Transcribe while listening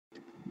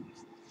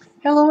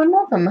Hello and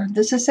welcome.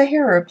 This is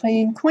Sahara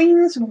playing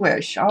Queen's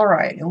Wish.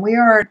 Alright, and we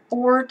are at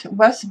Fort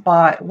West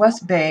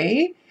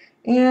Bay.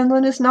 And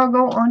let us now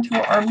go onto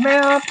our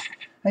map.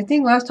 I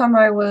think last time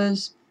I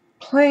was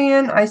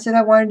playing, I said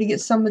I wanted to get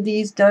some of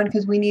these done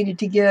because we needed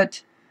to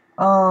get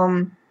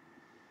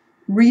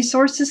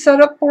resources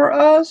set up for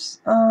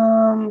us.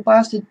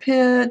 Blasted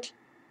pit.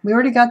 We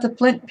already got the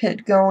flint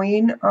pit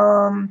going.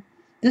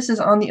 This is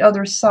on the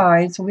other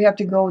side, so we have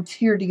to go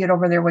here to get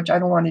over there, which I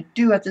don't want to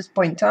do at this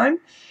point in time.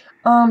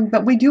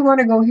 But we do want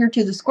to go here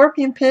to the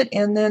Scorpion Pit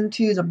and then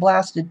to the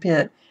Blasted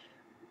Pit.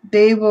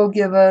 They will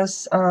give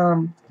us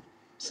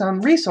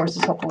some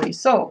resources, hopefully.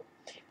 So,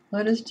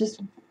 let us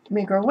just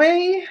make our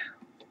way.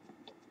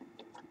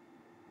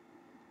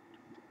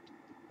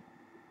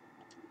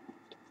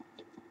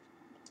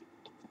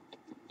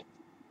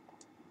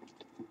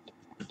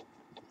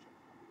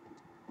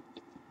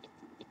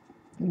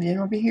 And then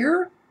over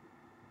here.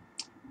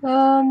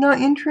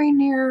 Not entering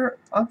near...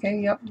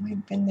 Okay, yep,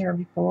 we've been there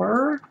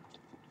before.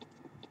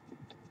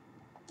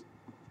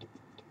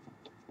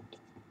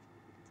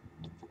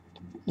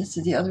 This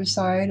is the other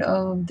side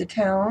of the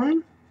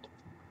town.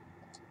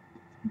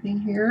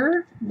 Anything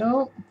here?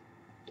 Nope.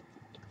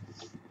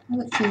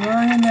 Let's see, where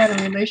I am at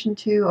in relation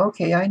to...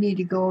 Okay, I need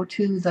to go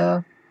to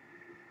the...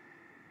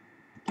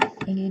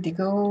 I need to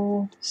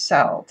go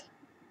south.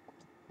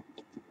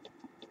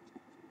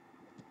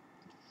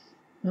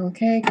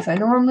 Okay, because I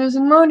know I'm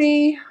losing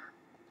money.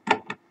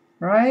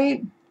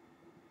 Right?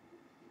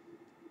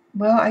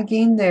 Well, I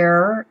gained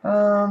there.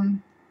 I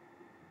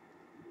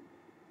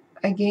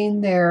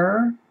gained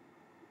there.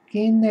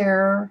 Gained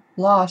there.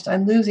 Lost.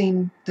 I'm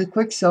losing. The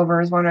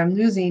Quicksilver is what I'm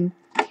losing.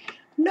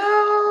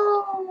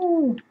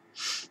 No!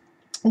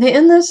 The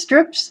endless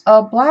strips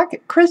of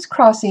black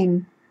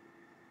crisscrossing.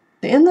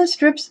 The endless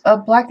strips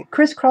of black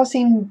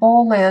crisscrossing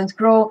bowlands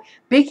grow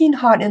baking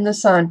hot in the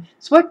sun.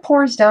 Sweat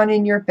pours down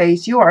in your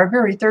face. You are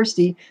very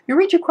thirsty. You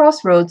reach a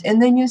crossroads,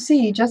 and then you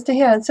see, just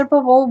ahead,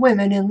 several old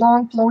women in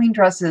long flowing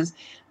dresses.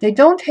 They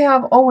don't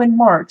have Owen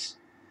marks.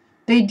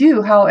 They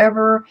do,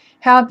 however,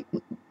 have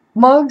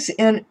mugs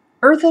and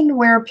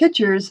earthenware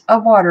pitchers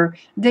of water.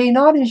 They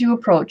nod as you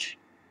approach.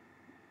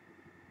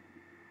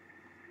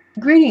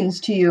 Greetings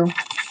to you.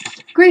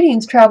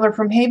 Greetings, traveler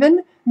from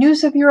Haven.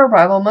 News of your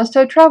arrival must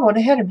have traveled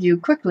ahead of you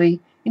quickly.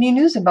 Any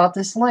news about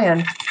this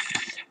land?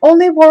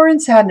 Only war and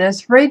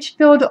sadness.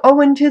 Rage-filled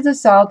Owen to the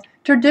south,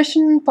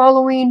 tradition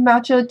following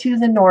Matcha to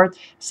the north,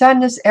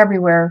 sadness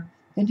everywhere.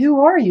 And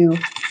who are you?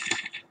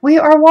 We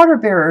are water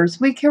bearers.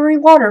 We carry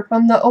water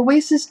from the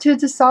oasis to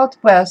the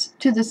southwest,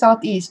 to the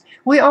southeast.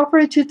 We offer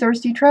it to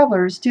thirsty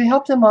travelers to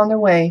help them on their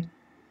way.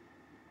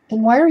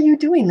 And why are you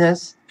doing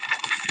this?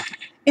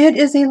 It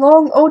is a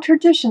long old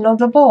tradition of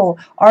the Bull.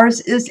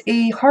 Ours is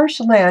a harsh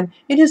land.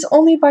 It is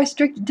only by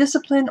strict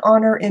discipline,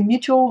 honor, and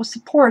mutual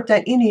support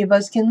that any of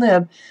us can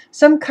live.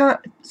 Some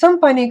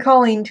find a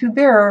calling to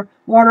bear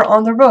water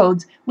on the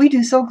roads. We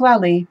do so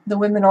gladly. The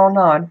women all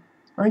nod.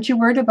 Aren't you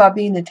worried about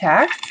being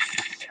attacked?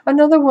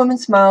 Another woman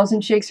smiles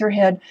and shakes her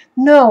head.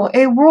 No,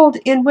 a world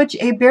in which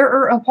a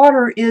bearer of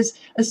water is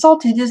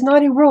assaulted is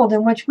not a world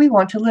in which we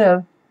want to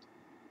live.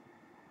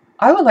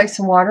 I would like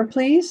some water,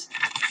 please.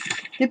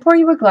 They pour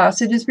you a glass.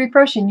 It is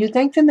refreshing. You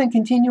thank them and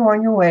continue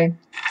on your way.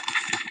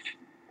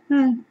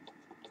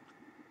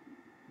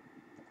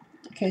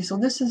 Okay, so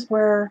this is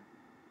where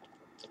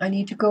I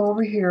need to go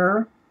over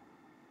here.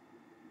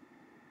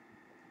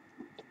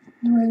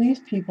 Who are these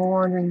people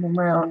wandering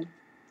around?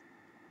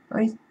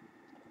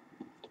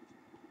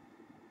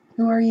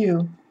 Who are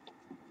you?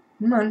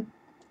 Come on.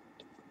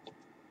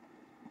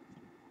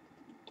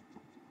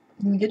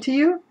 Can we get to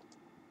you?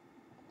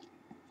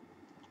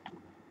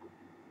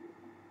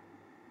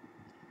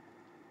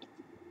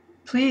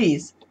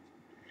 Please.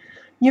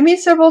 You meet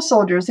several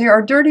soldiers. They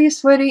are dirty,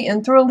 sweaty,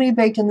 and thoroughly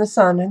baked in the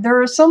sun.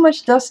 There is so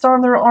much dust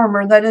on their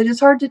armor that it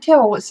is hard to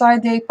tell what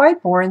side they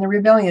fight for in the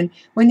rebellion.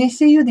 When they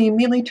see you, they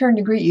immediately turn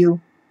to greet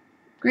you.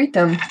 Greet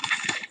them.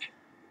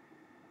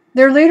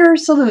 Their leader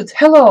salutes.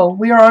 Hello,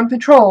 we are on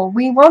patrol.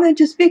 We wanted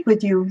to speak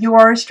with you. You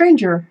are a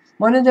stranger.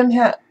 One of them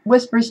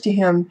whispers to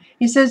him.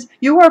 He says,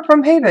 You are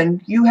from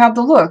Haven. You have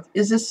the look.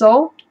 Is this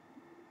so?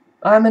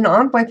 I'm an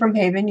envoy from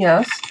Haven,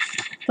 yes.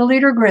 The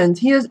leader grins.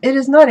 It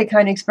is not a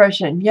kind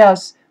expression.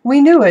 Yes,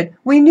 we knew it.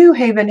 We knew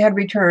Haven had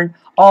returned.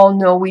 Oh,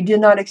 no, we did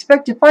not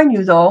expect to find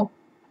you, though.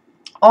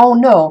 Oh,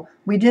 no,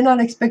 we did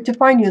not expect to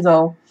find you,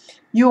 though.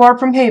 You are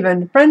from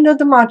Haven, friend of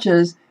the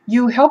Matchas.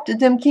 You helped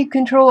them keep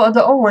control of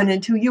the Owen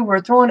until you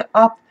were thrown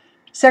off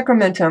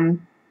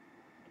Sacramentum.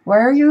 Why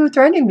are you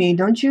threatening me?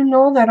 Don't you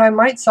know that I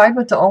might side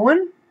with the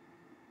Owen?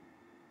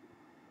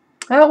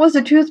 That was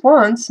the truth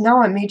once.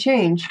 Now it may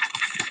change.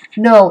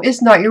 No,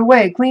 it's not your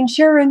way. Queen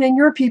Sharon and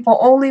your people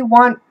only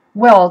want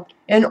wealth,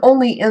 and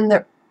only in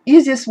the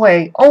easiest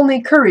way. Only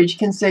courage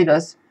can save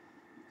us.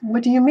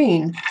 What do you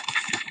mean?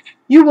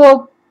 You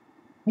will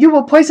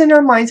poison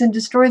our minds and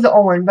destroy the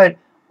Owen, but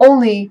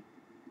only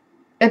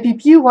if a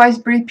few wise,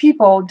 brave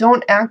people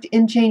don't act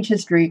and change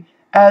history,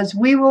 as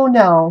we will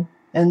now.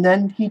 And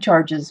then he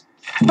charges.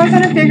 I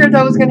kind of figured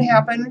that was going to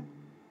happen.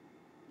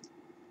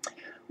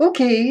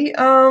 Okay,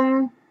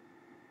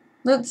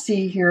 let's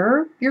see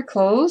here. You're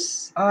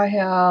close. I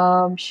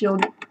have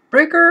shield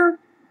breaker.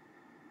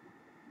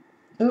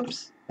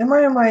 Oops. Am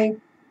I on my...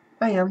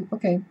 I am.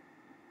 Okay.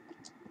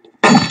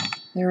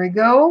 There we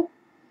go.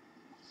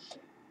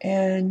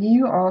 And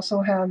you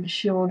also have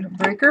shield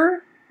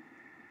breaker.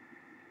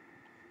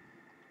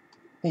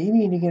 But you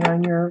need to get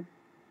on your...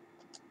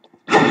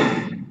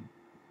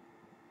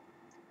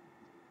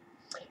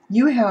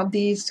 You have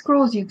these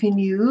scrolls you can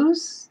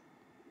use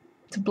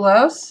to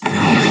bless.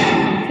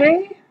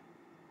 Okay.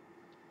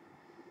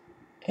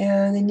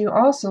 And then you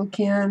also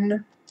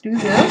can do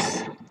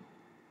this.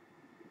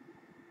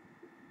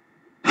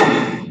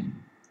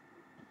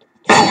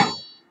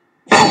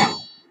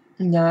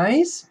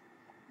 Nice.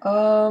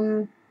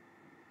 I'll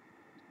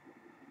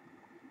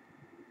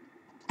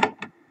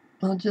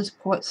just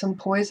put some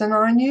poison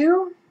on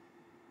you.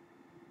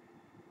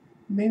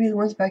 Maybe the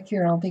ones back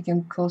here, I don't think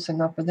I'm close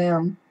enough for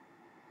them.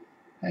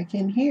 Back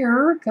in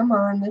here, come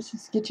on, let's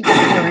just get you.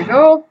 There we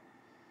go.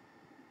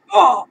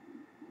 Oh!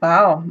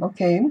 Wow,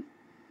 okay.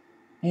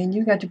 And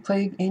you got to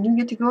play, and you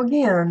get to go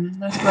again.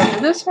 Let's go to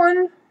this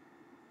one.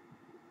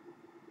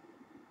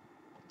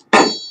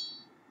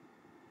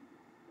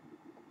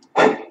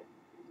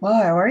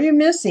 Why are you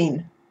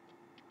missing?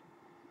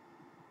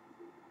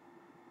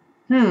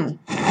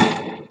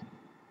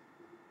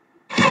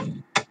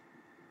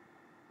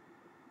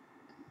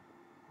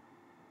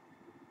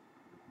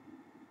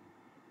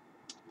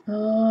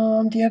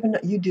 Do you have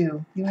enough? You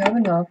do. You have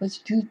enough. Let's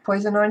do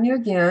poison on you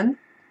again.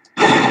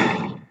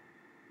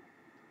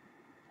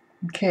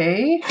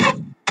 Okay.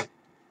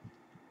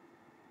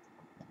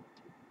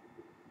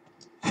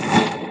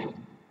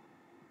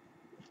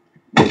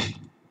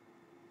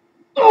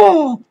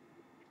 Oh!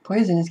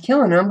 Poison is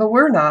killing him, but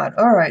we're not.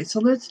 Alright, so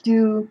let's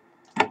do...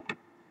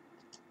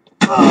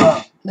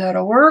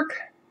 That'll work.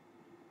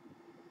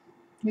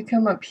 You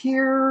come up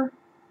here. A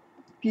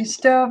few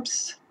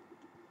steps.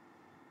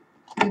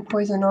 Do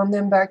poison on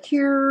them back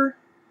here.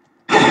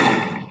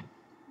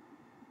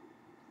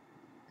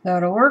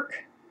 That'll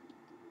work.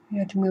 You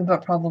have to move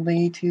up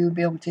probably to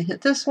be able to hit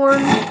this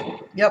one.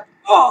 Yep.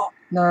 Oh!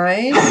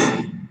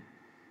 Nice.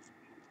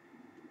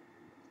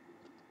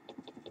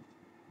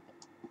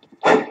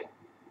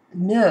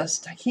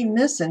 Missed. I keep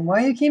missing.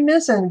 Why you keep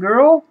missing,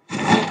 girl?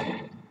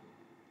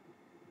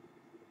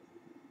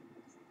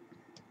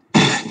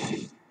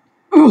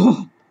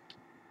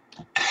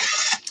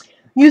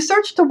 You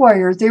searched the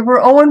wires. They were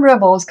Owen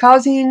rebels,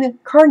 causing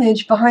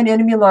carnage behind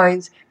enemy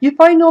lines. You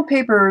find no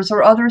papers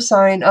or other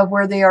sign of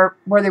where they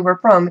were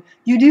from.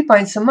 You do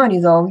find some money,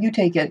 though. You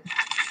take it.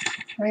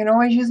 I can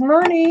always use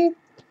money.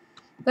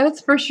 That's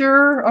for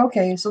sure.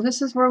 Okay, so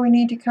this is where we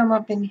need to come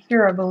up in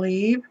here, I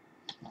believe.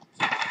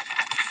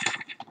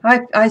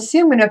 I see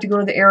I'm going to have to go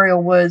to the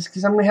aerial woods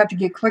because I'm going to have to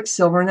get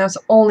Quicksilver, and that's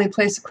the only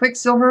place the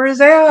Quicksilver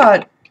is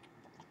at.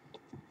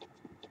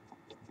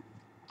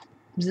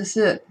 Is this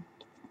it?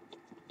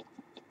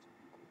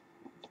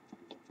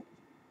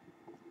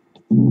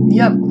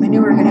 Yep, I knew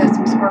we were going to have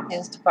some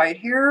scorpions to fight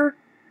here.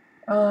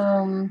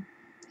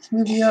 Let's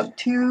move you up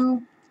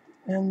 2,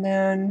 and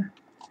then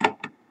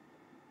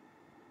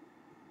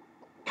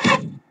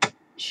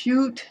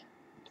shoot.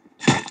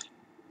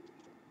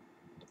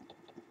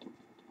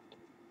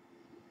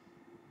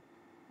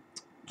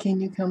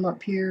 Can you come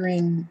up here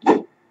and...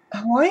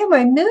 Why am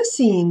I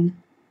missing?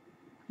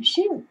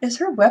 Is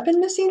her weapon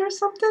missing or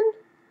something?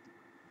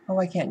 Oh,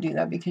 I can't do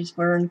that because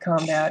we're in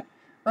combat.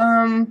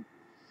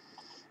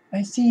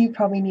 I see you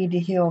probably need to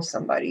heal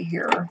somebody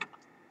here.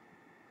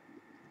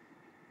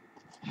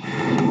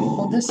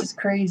 Well, this is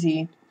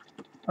crazy.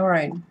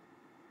 Alright.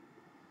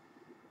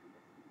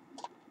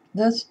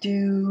 Let's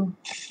do...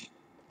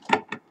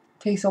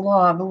 Takes a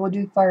lot, but we'll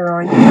do fire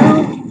on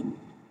you.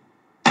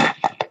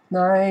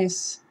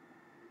 Nice.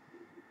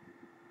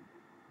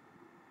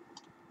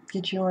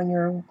 Get you on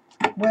your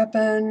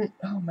weapon.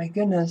 Oh my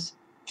goodness.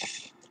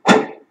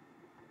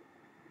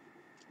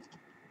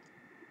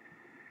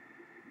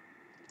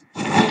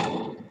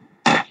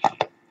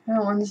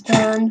 That one's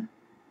done.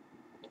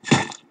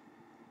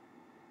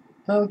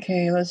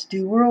 Okay, let's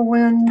do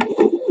whirlwind.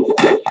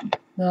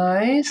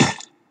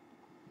 Nice.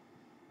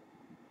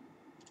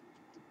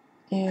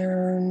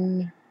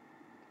 And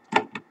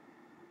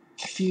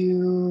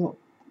do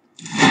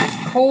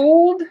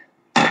cold.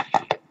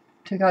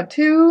 Took out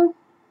 2.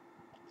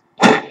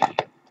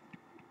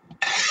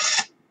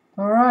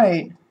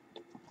 Alright.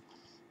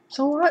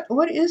 So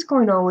what is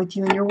going on with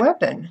you and your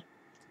weapon?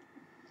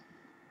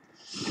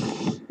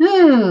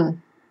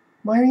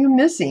 Why are you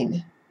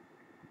missing?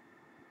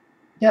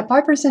 Yeah,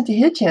 5% to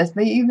hit chance,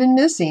 but you've been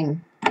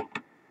missing.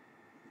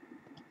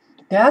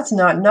 That's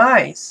not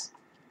nice.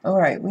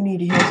 Alright, we need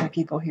to heal some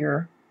people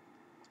here.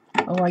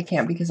 Oh, I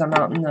can't because I'm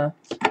out in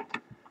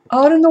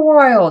the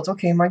wilds.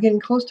 Okay, am I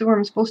getting close to where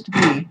I'm supposed to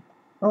be?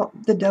 Oh,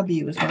 the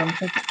W is what I'm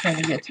trying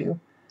to get to.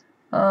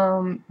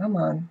 Come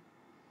on.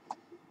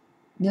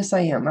 Yes,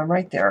 I am. I'm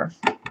right there.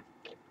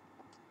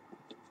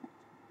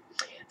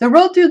 The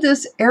road through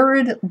this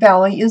arid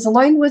valley is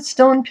lined with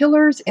stone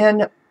pillars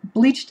and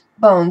bleached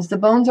bones. The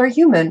bones are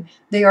human.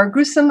 They are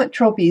gruesome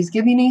trophies,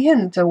 giving a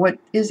hint of what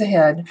is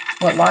ahead,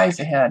 what lies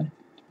ahead.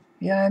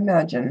 Yeah, I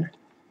imagine.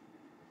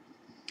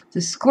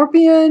 The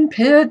scorpion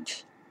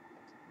pit.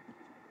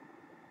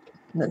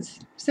 Let's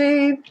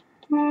save.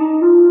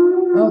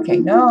 Okay,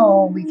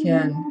 now we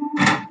can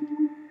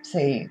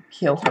say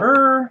kill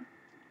her.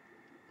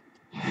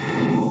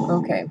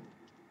 Okay.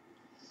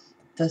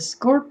 The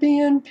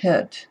scorpion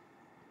pit.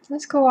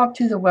 Let's go off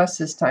to the west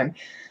this time.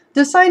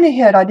 The sign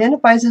ahead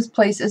identifies this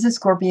place as a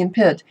scorpion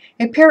pit.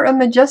 A pair of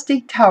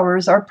majestic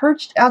towers are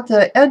perched at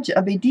the edge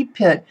of a deep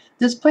pit.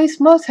 This place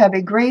must have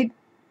a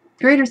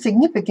greater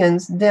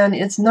significance than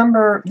its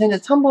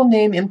humble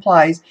name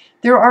implies.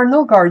 There are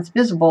no guards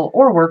visible,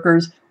 or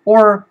workers,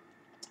 or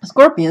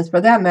scorpions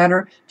for that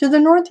matter. To the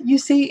north you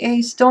see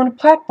a stone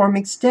platform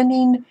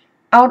extending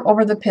out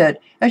over the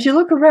pit. As you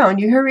look around,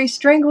 you hear a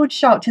strangled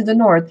shout to the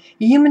north.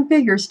 A human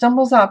figure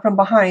stumbles out from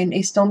behind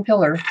a stone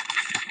pillar.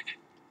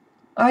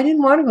 I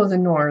didn't want to go to the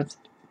north.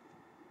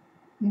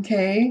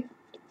 Okay.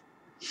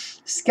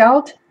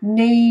 Scout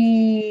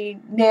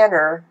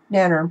Nanner.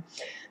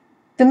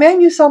 The man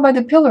you saw by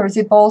the pillar is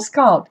a bald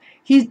scout.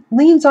 He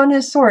leans on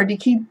his sword to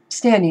keep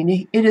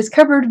standing. It is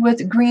covered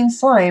with green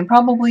slime,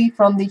 probably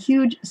from the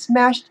huge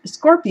smashed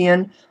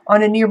scorpion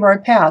on a nearby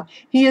path.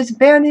 He is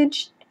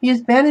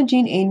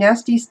bandaging a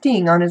nasty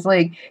sting on his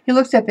leg. He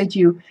looks up at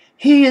you.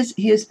 He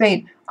is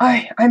faint.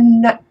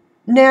 I'm not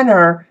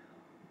Nanner.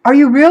 Are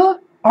you real?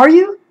 Are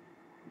you?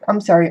 I'm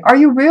sorry. Are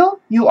you real?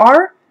 You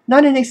are?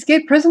 Not an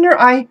escaped prisoner?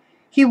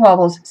 He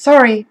wobbles.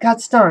 Sorry,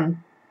 got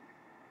stung.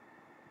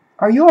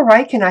 Are you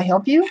alright? Can I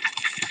help you?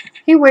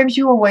 He waves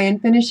you away and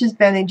finishes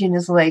bandaging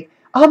his leg.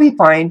 I'll be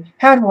fine.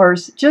 Had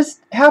worse. Just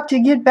have to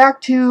get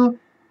back to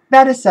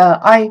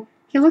Batissa.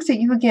 He looks at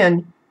you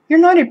again. You're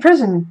not a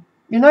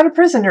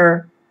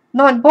prisoner.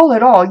 Not Bull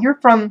at all. You're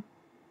from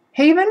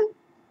Haven?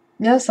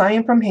 Yes, I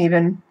am from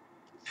Haven.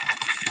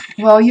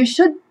 Well, you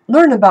should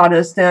learn about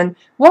us then.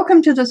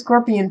 Welcome to the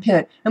Scorpion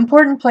Pit.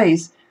 Important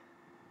place.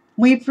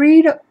 We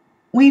feed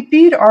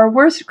our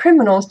worst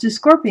criminals to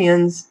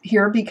scorpions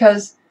here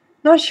because,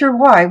 not sure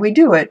why, we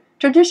do it.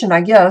 Tradition,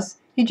 I guess.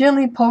 He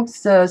gently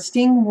pokes the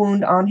sting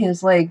wound on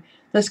his leg.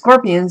 The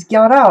scorpions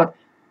got out.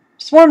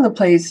 Swarm the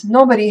place.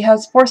 Nobody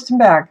has forced him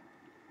back.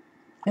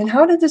 And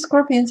how did the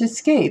scorpions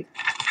escape?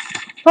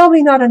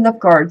 Probably not enough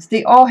guards.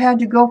 They all had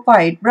to go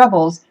fight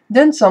rebels.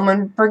 Then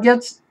someone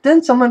forgets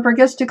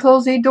to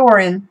close a door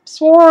and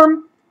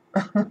swarm.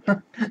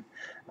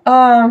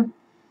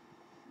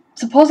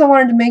 Suppose I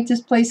wanted to make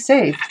this place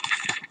safe.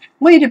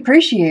 We'd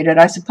appreciate it,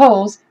 I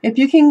suppose. If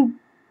you can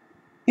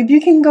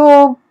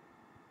go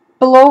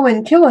below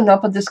and kill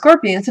enough of the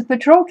scorpions, the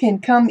patrol can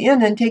come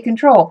in and take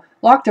control.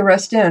 Lock the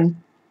rest in.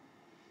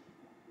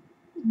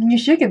 You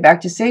should get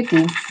back to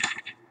safety.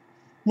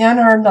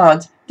 Nanar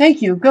nods.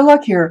 Thank you. Good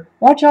luck here.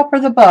 Watch out for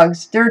the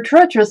bugs. They're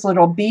treacherous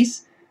little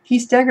beasts. He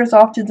staggers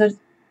off to the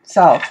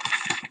south.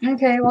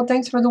 Okay, well,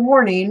 thanks for the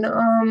warning.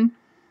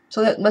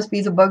 So that must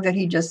be the bug that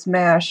he just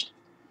smashed.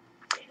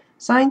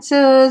 Sign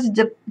says,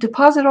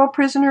 deposit all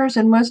prisoners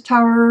in West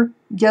Tower,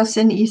 guests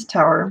in East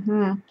Tower.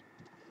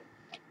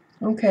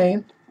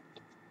 Okay.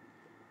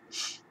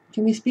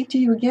 Can we speak to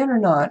you again or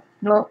not?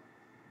 No.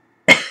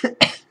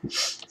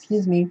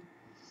 Excuse me.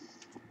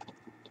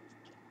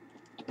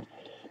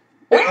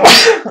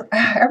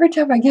 Every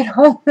time I get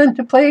home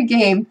to play a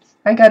game,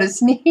 I gotta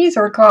sneeze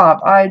or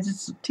cough. It's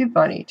just too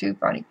funny.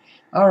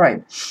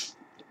 Alright.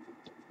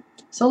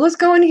 So let's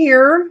go in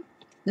here.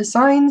 The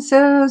sign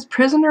says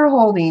prisoner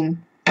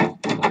holding.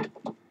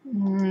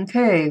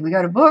 Okay, we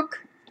got a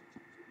book.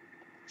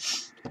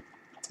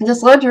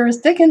 This ledger is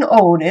thick and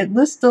old. It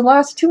lists the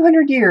last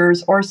 200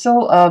 years or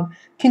so of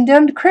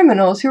condemned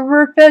criminals who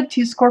were fed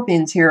to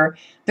scorpions here.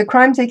 The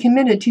crimes they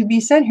committed to be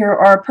sent here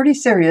are pretty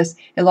serious.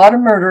 A lot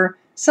of murder,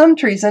 some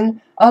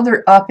treason,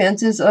 other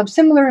offenses of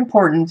similar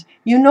importance.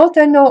 You note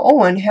that no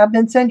Owen have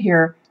been sent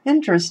here.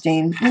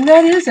 Interesting. And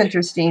that is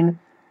interesting.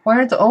 Why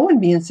aren't the Owen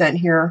being sent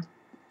here?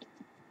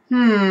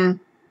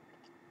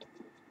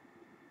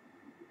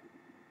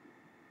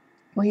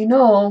 Well, you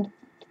know,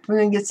 we're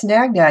going to get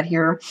snagged at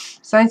here.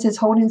 Sign says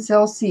holding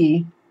cell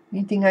C.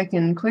 Anything I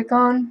can click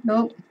on?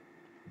 Nope.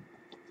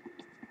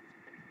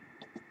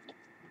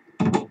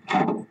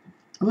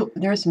 Oop,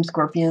 there's some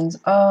scorpions.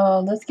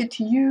 Let's get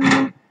to you.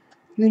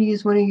 You're going to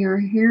use one of your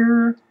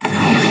here.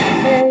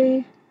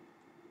 Okay.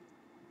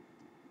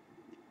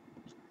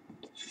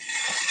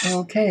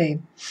 Okay.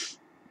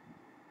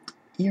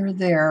 You're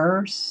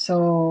there,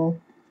 so...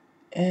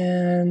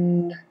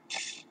 And...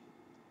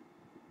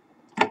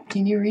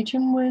 Can you reach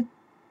him with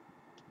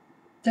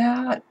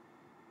that?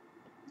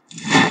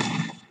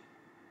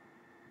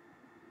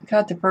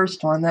 Got the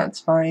first one, that's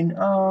fine.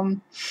 I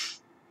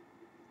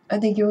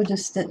think you'll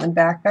just sit in the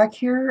back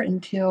here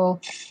until...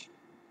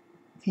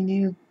 Can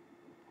you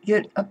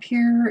get up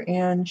here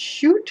and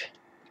shoot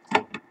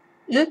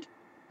it?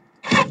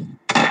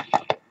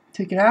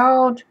 Take it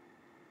out.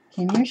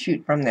 Can you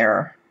shoot from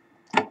there?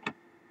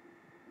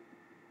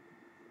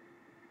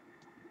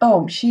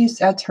 Oh,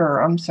 that's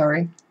her. I'm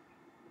sorry.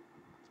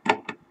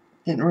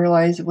 Didn't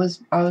realize I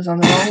was on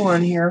the wrong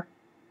one here.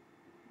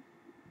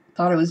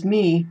 Thought it was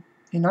me.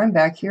 And I'm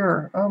back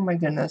here. Oh my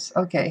goodness.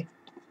 Okay.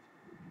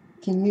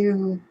 Can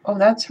you... Oh,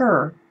 that's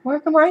her. Why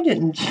come I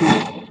didn't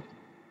shoot?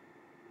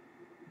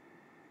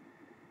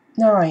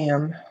 Now I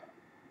am.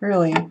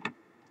 Really.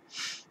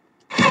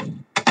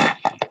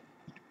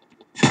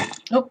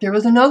 Oh, there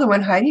was another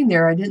one hiding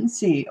there I didn't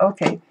see.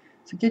 Okay.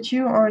 So get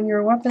you on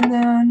your weapon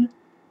then.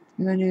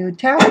 You're going to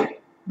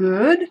attack.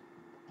 Good.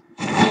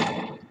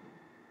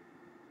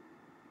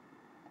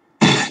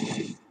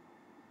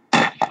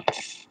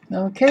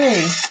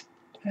 Okay.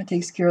 That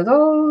takes care of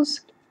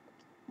those.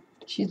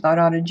 She's not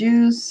out of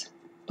juice.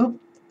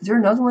 Oop. Is there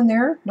another one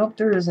there? Nope,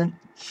 there isn't.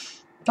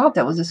 Thought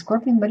that was a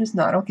scorpion, but it's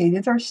not. Okay,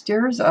 these are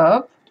stairs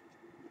up.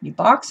 Any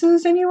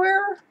boxes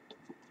anywhere?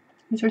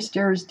 These are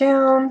stairs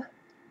down.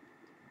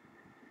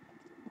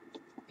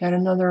 Got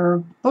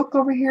another book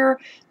over here.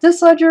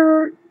 This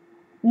ledger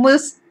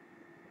lists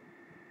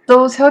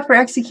those held for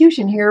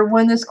execution here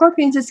when the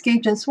scorpions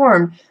escaped and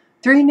swarmed.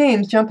 3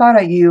 names jump out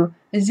at you.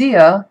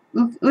 Azia,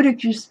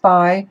 Udic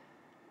Spy,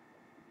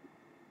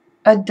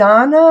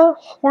 Adana,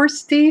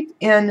 Horse Thief,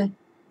 and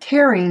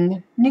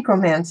Tearing,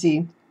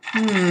 Necromancy.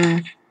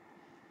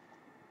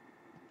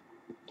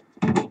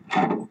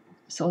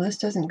 So this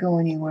doesn't go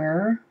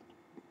anywhere.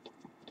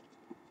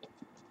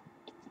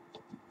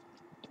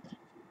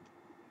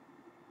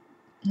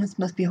 This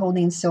must be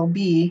holding cell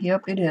B.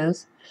 Yep, it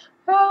is.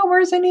 Oh,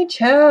 where's any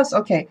chest?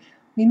 Okay,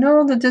 we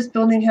know that this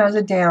building has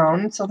a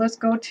down, so let's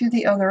go to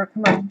the other.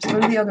 Come on, let's go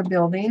to the other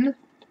building.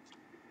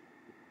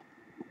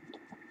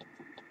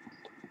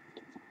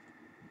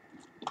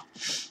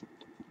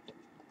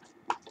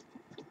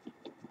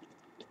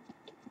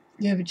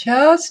 You have a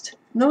chest?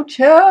 No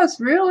chest,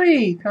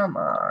 really? Come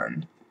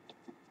on.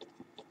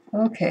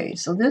 Okay,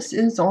 so this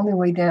is the only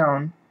way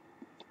down.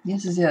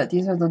 This is it.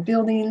 These are the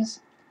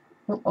buildings.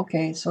 Oh,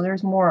 okay, so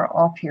there's more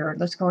off here.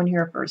 Let's go in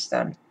here first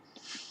then.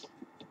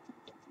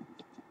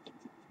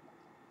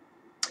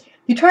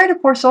 You try to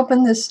force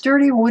open this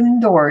sturdy wooden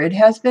door. It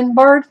has been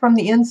barred from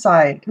the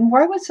inside. And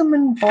why would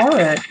someone bar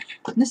it?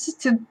 This is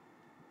to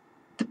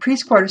the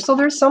priest's quarters. So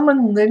there's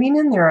someone living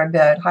in there, I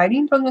bet.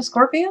 Hiding from the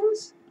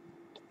scorpions?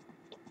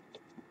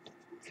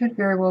 Could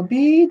very well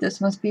be.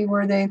 This must be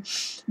where they...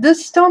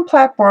 This stone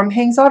platform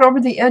hangs out over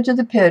the edge of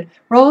the pit.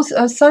 Rows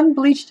of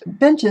sun-bleached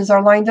benches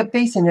are lined up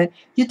facing it.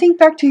 You think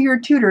back to your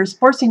tutors,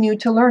 forcing you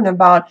to learn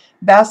about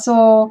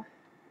basal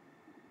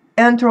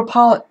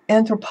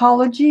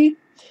anthropology.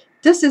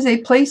 This is a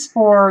place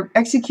for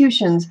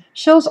executions.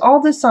 Shows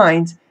all the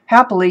signs.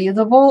 Happily,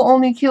 the Vole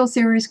only kills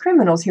serious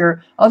criminals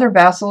here. Other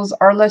vassals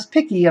are less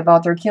picky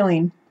about their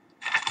killing.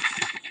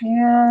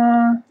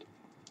 Yeah...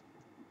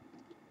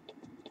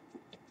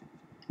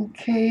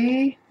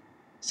 Okay,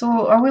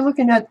 so are we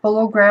looking at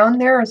below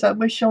ground there? Is that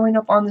what's showing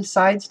up on the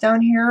sides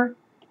down here?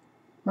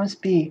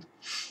 Must be.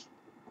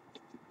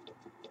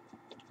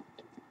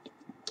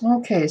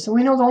 Okay, so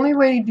we know the only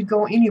way to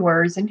go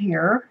anywhere is in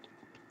here.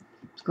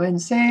 Let's go ahead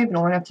and save.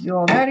 Don't want to have to do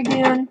all that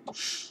again.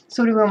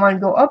 So do we want to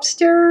go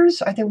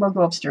upstairs? I think we'll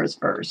go upstairs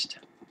first.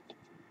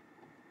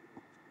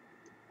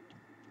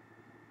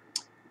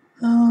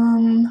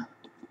 Knock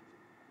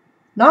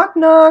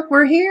knock,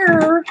 we're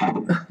here.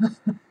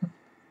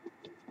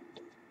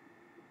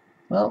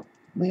 Well,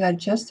 we got a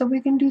chest that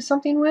we can do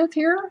something with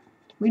here?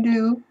 We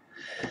do.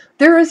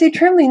 There is a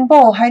trembling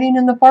bull hiding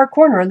in the far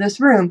corner of this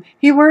room.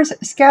 He wears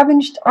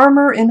scavenged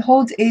armor and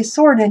holds a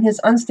sword in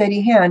his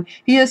unsteady hand.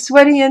 He is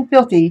sweaty and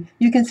filthy.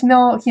 You can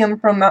smell him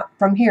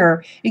from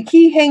here. A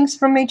key hangs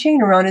from a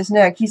chain around his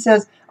neck. He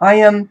says, I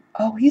am...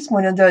 Oh, he's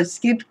one of the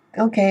escaped...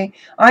 Okay.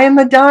 I am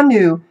a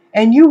Danu,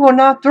 and you will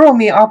not throw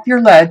me off your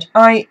ledge.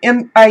 I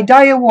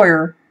die a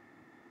warrior.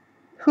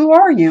 Who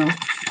are you?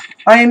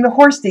 I am a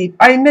horse thief.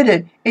 I admit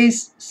it. A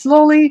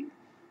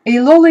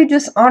lowly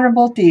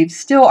dishonorable thief.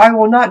 Still, I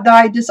will not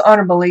die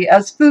dishonorably.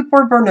 As food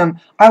for Burnham,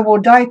 I will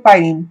die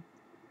fighting.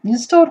 You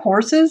stole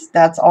horses?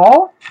 That's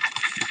all?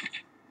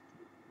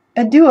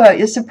 Adua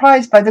is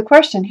surprised by the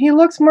question. He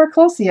looks more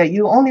closely at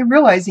you, only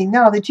realizing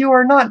now that you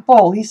are not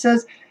Bull. He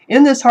says,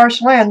 in this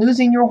harsh land,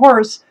 losing your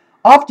horse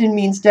often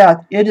means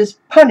death. It is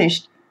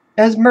punished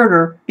as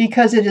murder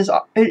because it is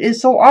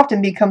so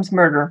often becomes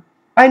murder.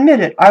 I admit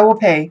it. I will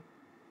pay.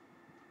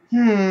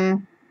 Give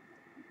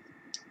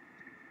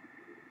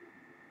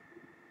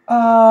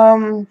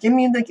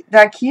me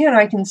that key and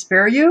I can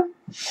spare you?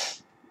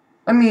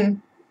 I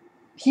mean,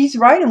 he's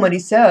right in what he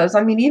says.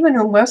 I mean, even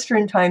in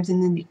Western times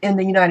in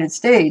the United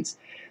States,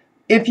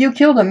 if you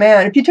killed a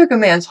man, if you took a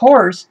man's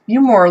horse,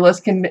 you more or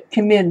less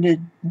committed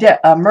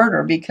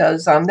murder,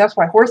 because that's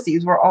why horse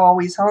thieves were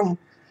always hung.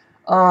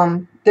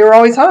 They were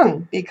always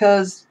hung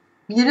because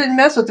you didn't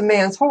mess with the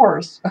man's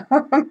horse.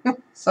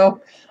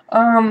 So,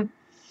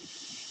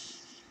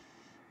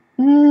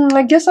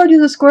 I guess I'll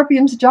do the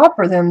scorpion's job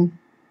for them.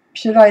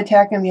 Should I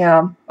attack him?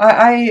 Yeah.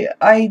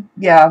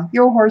 Yeah,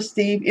 you're a horse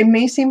thief. It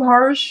may seem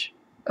harsh,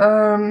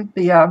 but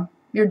yeah,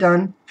 you're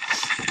done.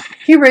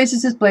 He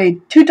raises his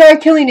blade. To die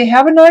killing a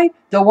Havanite?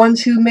 The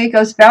ones who make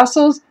us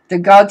vassals? The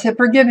gods have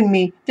forgiven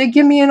me. They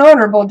give me an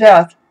honorable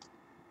death.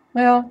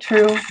 Well,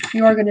 true.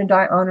 You are going to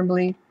die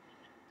honorably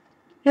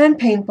and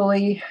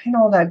painfully and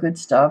all that good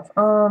stuff.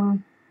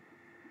 Can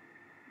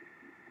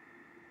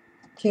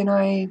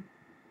I...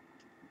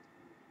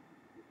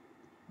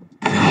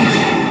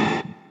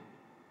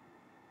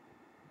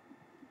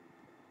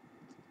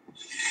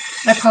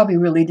 I probably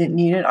really didn't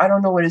need it. I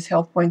don't know what his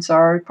health points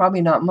are.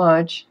 Probably not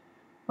much.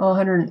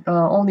 100,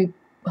 only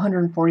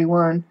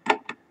 141.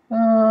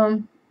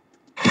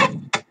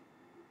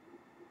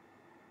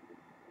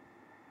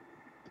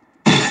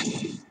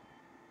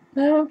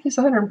 No, he's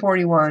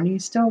 141.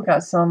 He's still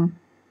got some.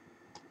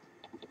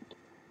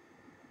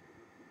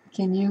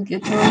 Can you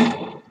get to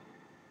him?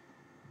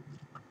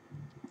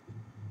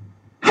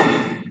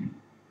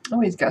 Oh,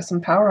 he's got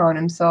some power on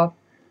himself.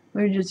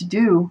 What did he just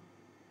do?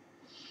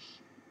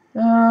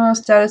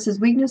 Status is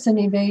weakness and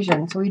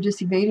evasion, so he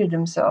just evaded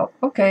himself.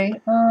 Okay,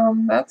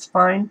 that's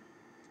fine.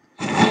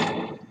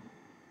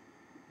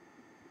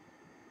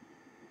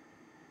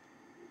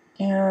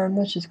 And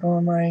let's just go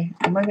on my...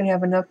 Am I going to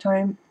have enough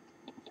time?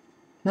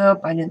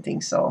 Nope, I didn't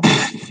think so.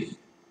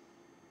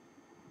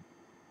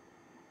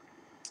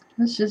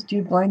 Let's just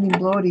do blinding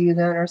blow to you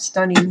then, or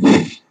stunning.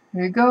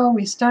 There you go,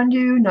 we stunned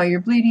you, now you're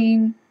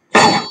bleeding.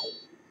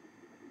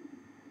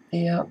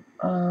 Yep,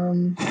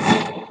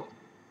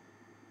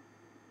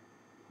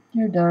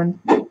 you're done.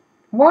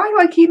 Why do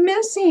I keep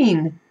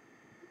missing?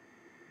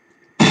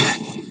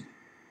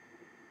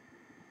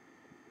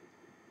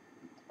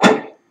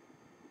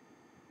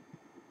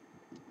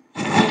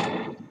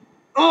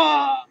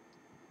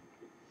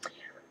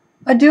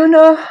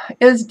 Aduna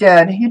is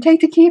dead. You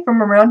take the key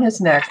from around his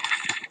neck.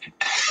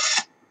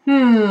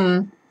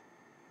 We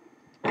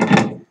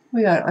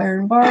got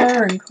iron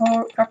bar and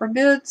copper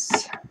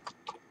bits.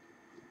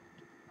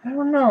 I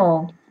don't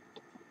know.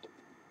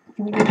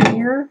 Can we get in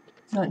here?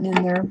 Nothing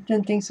in there.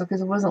 Didn't think so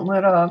because it wasn't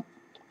lit up.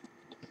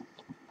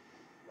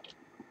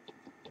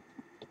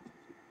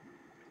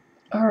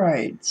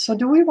 Alright, so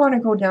do we want to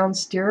go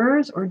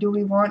downstairs or do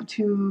we want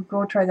to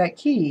go try that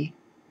key?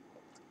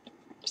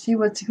 See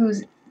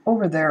who's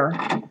over there.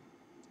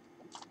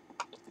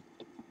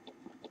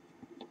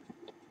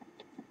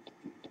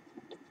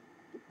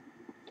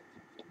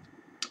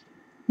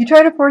 You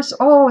try to force...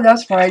 Oh,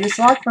 that's right. It's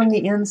locked from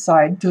the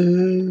inside.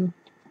 Duh.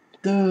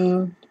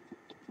 Duh.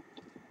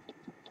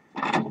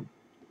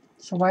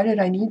 So why did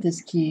I need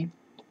this key?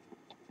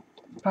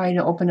 Probably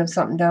to open up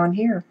something down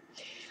here.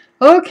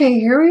 Okay,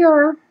 here we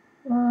are.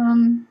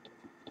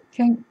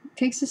 Can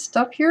take this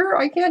stuff here?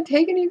 I can't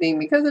take anything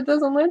because it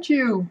doesn't let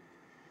you.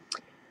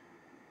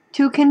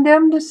 To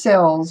condemned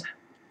cells.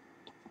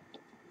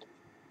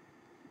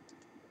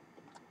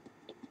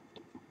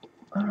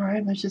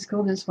 Alright, let's just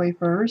go this way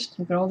first.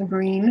 Look at all the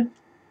green.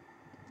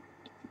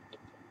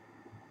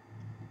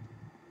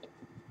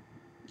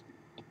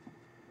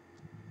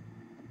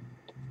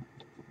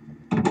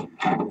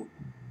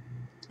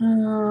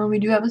 We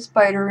do have a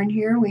spider in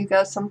here. We've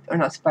got some... Or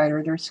not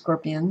spider, they're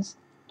scorpions.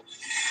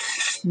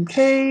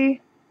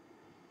 Okay.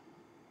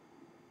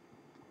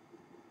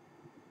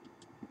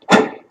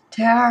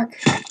 Attack.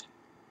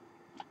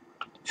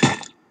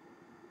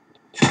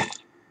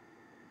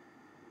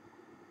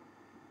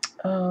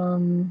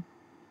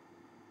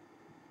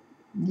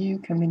 You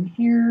come in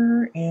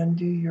here and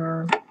do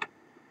your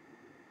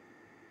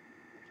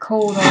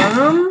cold on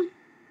them.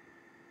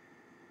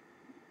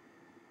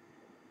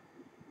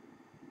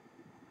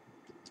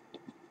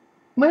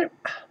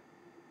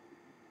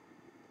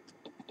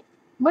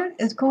 What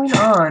is going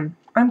on?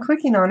 I'm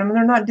clicking on them and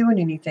they're not doing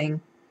anything.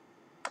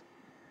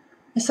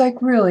 It's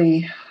like,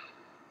 really?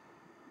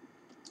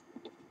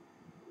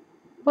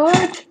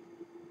 What?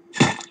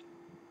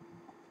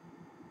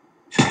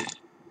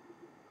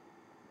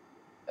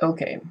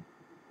 Okay.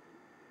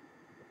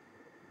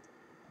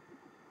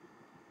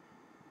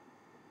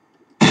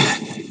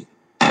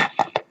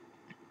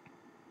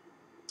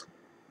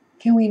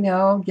 Can we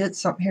now get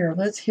some... Here,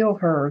 let's heal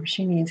her.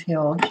 She needs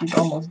healed. She's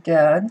almost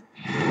dead.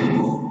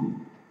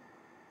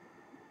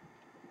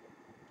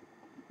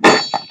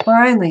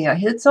 Finally, I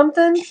hit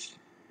something.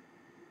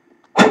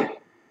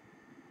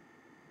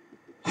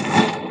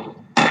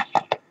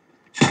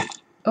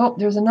 Oh,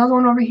 there's another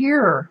one over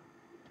here.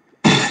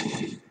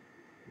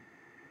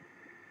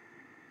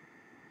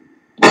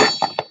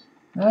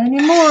 Not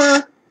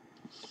anymore.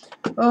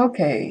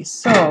 Okay,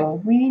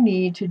 so we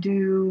need to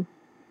do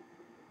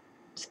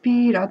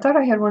speed. I thought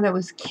I had one that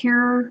was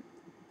cure.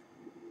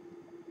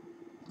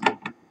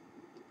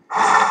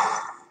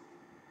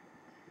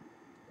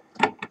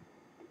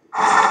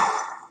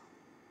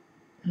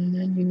 And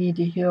then you need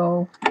to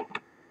heal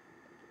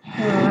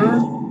her.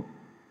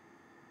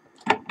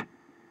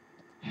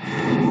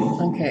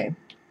 Okay.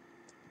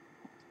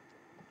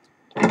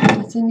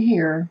 What's in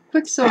here?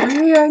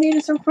 Quicksilver. Yeah, I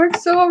needed some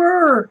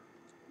quicksilver.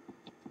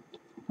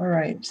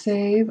 Alright,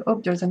 save.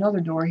 Oh, there's another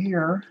door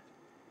here.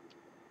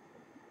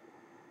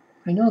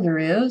 I know there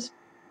is.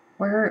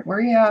 Where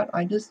are you at?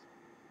 I just...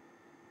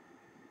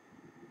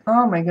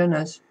 Oh my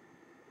goodness.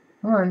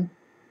 Come on.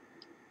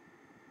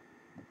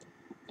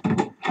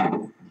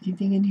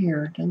 Anything in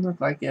here? Doesn't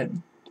look like it.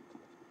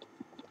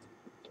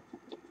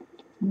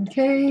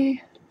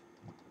 Okay.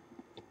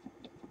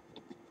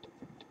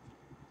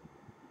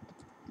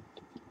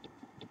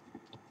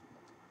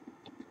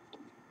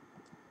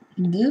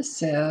 This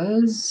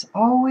says,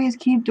 always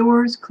keep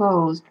doors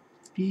closed.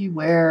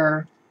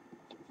 Beware.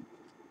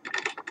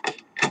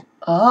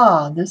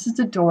 Ah, this is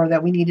the door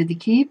that we needed to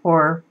keep,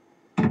 or...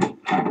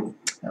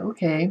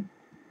 Okay.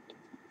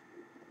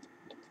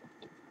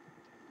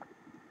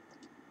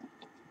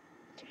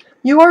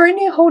 You are in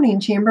a holding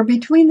chamber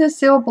between the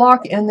cell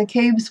block and the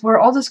caves where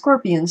all the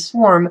scorpions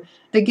swarm.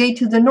 The gate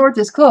to the north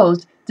is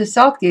closed. The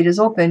south gate is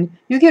open.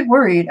 You get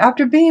worried.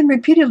 After being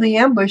repeatedly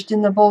ambushed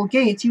in the bold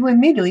gates, you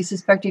immediately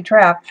suspect a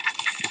trap.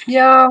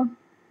 Yeah,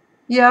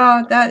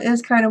 that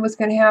is kind of what's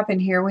going to happen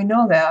here. We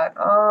know that.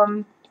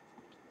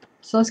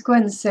 So let's go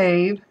ahead and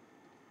save.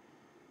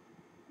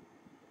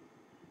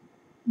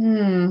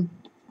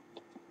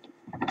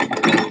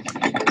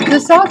 The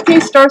south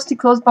gate starts to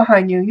close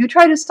behind you. You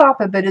try to stop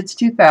it, but it's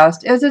too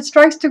fast. As it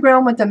strikes the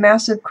ground with a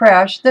massive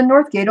crash, the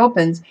north gate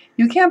opens.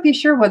 You can't be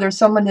sure whether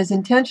someone is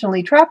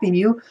intentionally trapping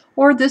you,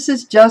 or this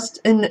is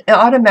just an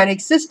automatic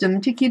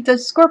system to keep the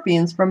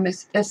scorpions from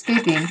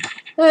escaping.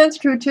 That's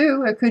true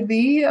too. It could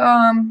be,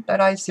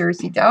 but I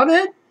seriously doubt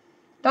it.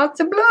 Lots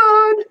of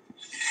blood.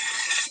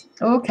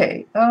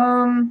 Okay,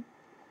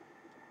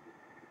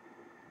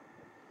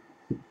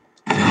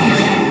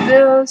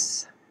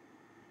 this.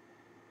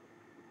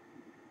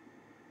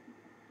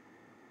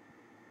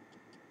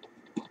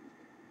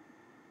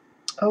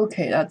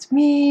 Okay, that's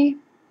me.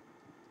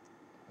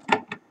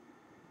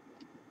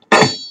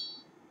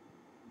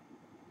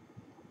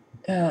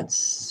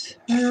 That's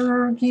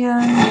her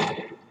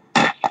again.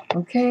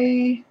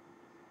 Okay.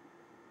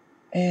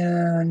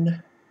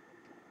 And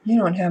you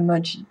don't have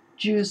much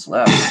juice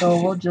left,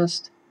 so we'll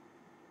just...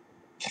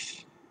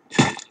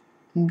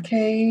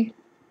 Okay.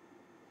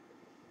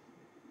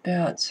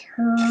 That's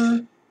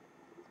her.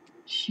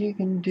 She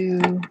can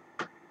do...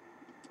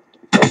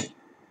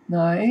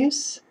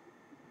 Nice.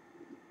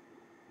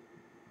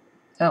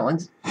 That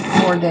one's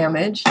more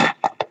damage.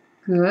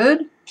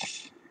 Good.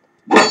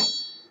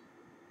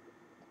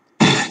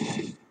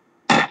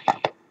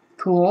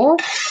 Cool.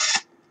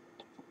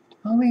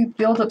 Well, we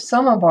build up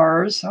some of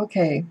ours.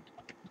 Okay.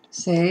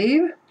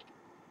 Save.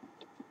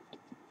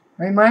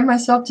 Remind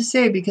myself to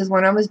save, because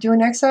when I was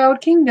doing Exiled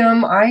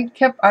Kingdom,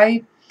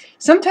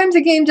 sometimes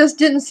the game just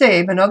didn't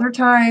save, and other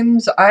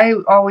times I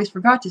always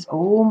forgot to.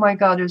 Oh my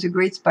god, there's a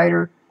great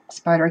spider.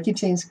 I keep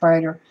saying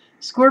spider.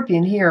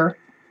 Scorpion here.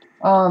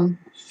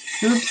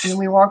 Oops, and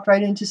we walked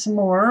right into some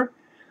more.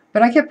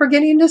 But I kept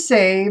forgetting to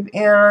save,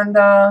 and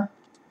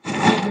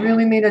it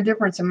really made a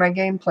difference in my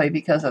gameplay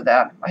because of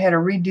that. I had to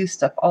redo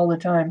stuff all the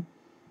time.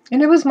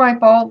 And it was my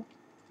fault,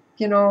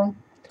 you know.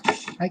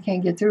 I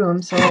can't get through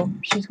them, so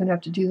she's going to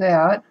have to do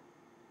that.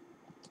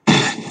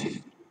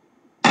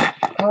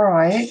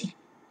 Alright.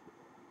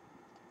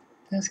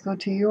 Let's go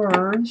to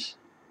yours.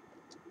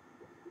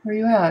 Where are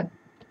you at?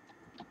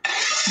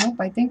 Nope,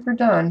 I think we're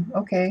done.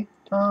 Okay.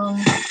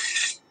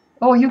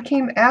 Oh, you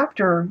came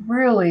after.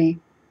 Really?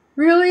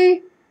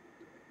 Really?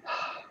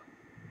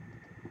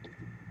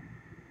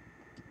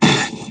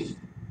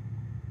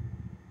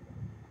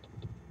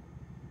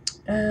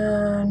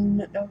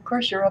 And of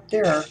course you're up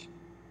there.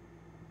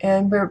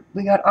 And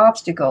we got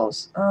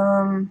obstacles.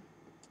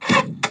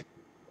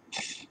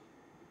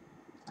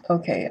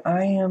 Okay,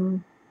 I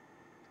am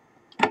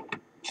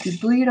to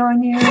bleed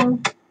on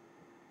you.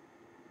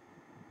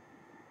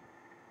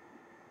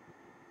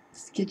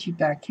 Let's get you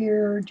back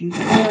here. Do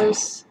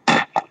this.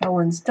 That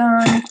one's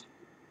done.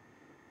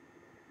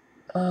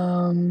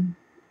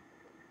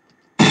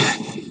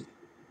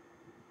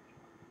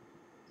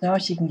 Now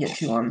she can get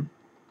to him.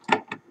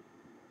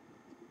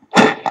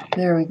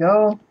 There we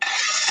go.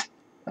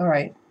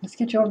 Alright, let's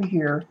get you over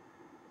here.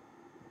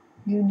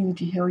 You need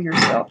to heal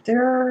yourself.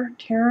 There,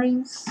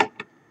 Terrence.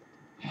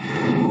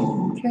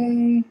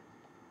 Okay.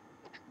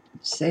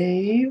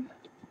 Save.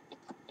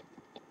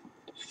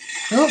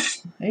 Oh,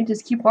 they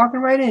just keep walking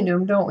right into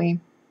him, don't we?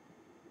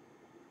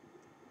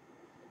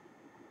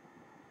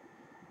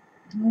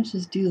 Let's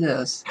just do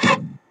this.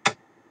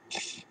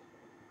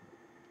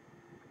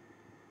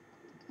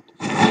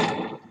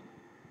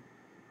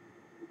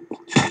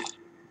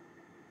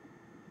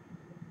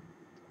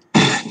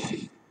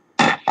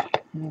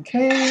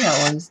 Okay,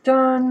 that one's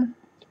done.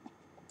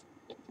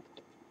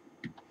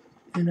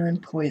 And I'm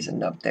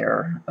poisoned up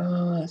there.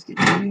 Let's get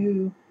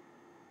you.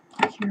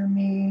 Cure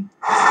me.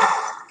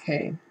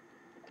 Okay.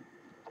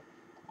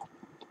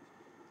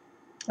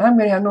 I'm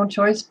going to have no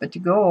choice but to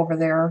go over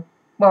there.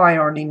 Well, I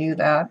already knew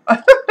that.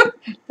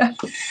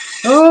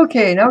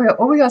 Okay, now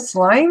we got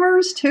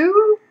slimers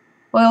too?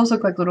 Well, those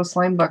look like little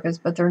slime buckets,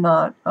 but they're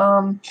not.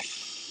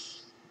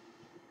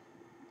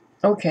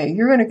 Okay,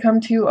 you're going to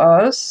come to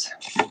us.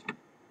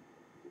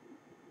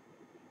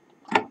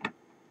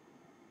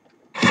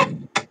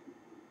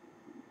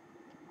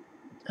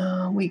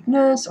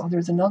 Weakness. Oh,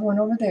 there's another one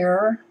over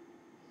there.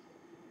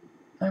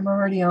 I'm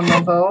already on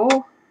my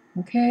bow.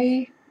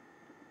 Okay.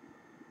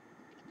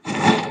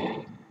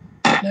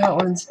 That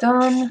one's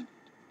done.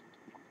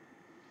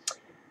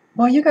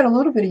 Well, you got a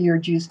little bit of your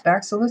juice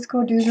back, so let's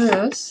go do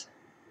this.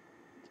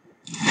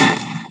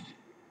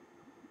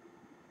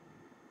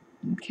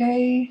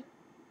 Okay.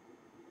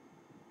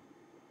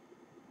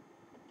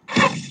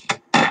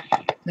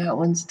 That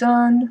one's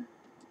done.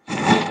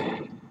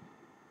 Of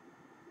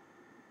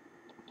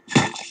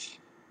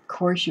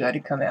course you had to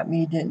come at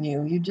me, didn't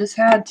you? You just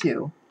had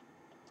to.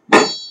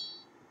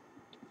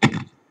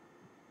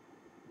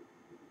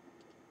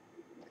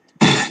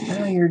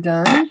 Now you're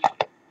done.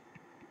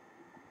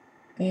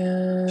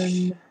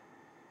 And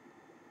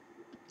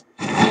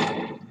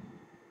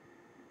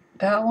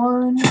that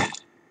one.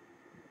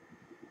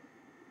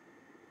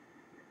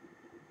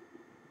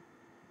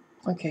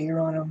 Okay, you're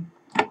on them.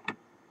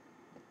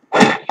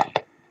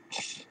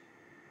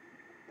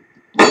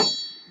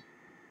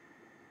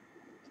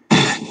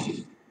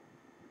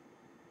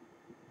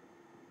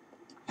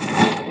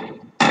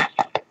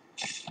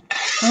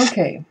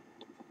 Okay.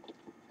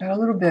 Got a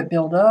little bit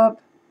built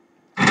up.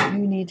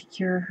 You need to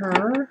cure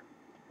her.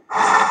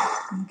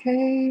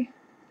 Okay.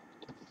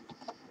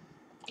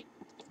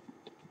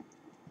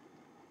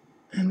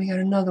 And we got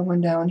another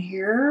one down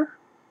here.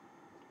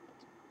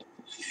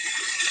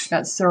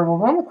 Got several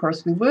of them, of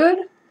course we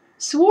would.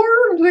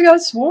 Swarms! We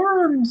got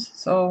swarms!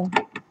 So,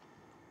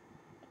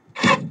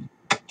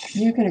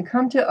 you're going to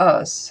come to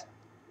us.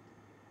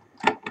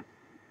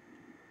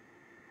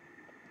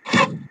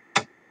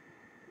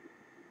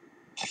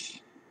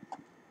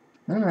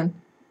 Come on.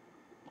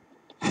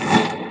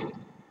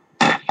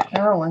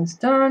 That one's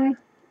done.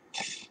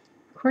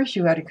 Of course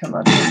you had to come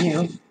up, didn't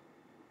you?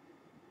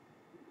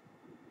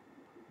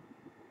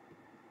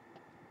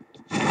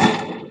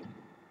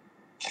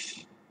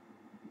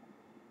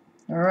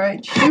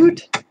 Alright,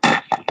 shoot.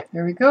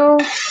 There we go.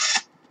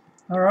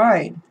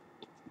 Alright.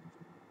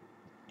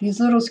 These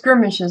little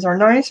skirmishes are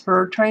nice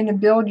for trying to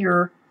build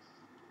your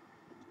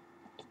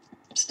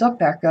stuff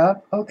back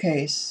up.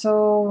 Okay,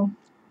 so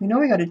we know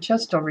we got a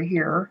chest over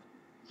here.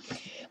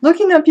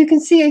 Looking up, you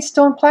can see a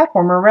stone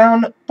platform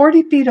around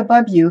 40 feet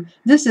above you.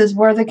 This is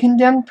where the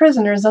condemned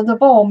prisoners of the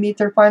bowl meet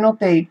their final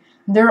fate.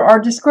 There are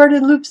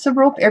discarded loops of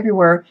rope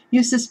everywhere.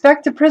 You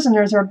suspect the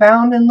prisoners are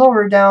bound and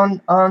lowered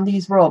down on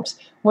these ropes.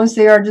 Once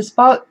they are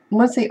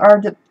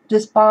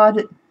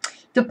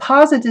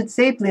deposited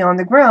safely on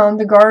the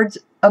ground, the guards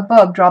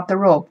above drop the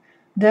rope.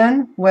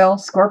 Then, well,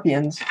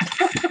 scorpions.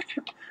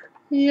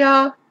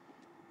 Yeah.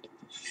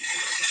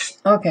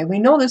 Okay, we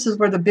know this is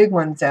where the big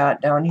one's at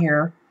down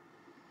here.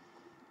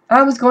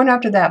 I was going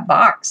after that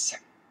box.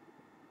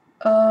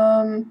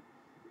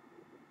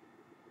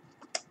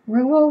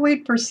 We'll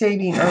wait for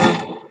saving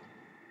or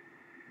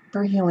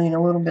for healing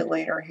a little bit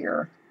later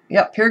here.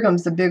 Yep, here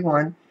comes the big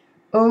one.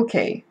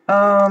 Okay.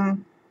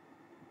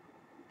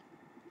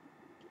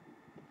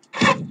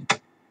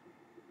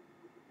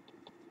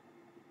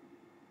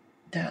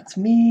 That's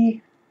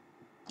me.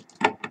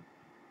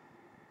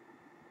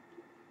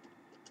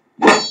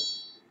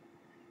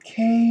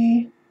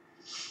 Okay.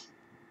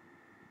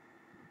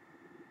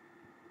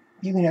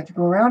 You're going to have to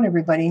go around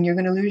everybody, and you're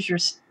going to lose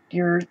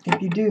your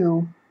if you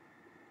do.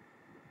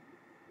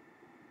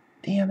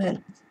 Damn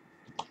it.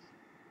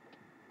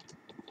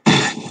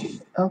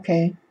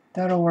 Okay,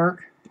 that'll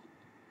work.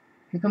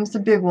 Here comes the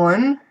big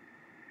one.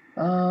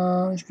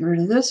 Let's get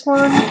rid of this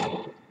one.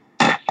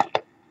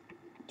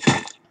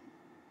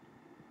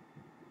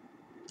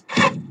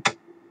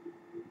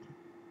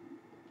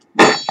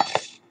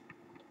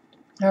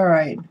 All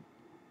right.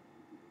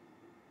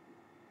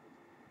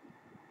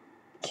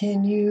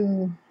 Can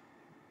you...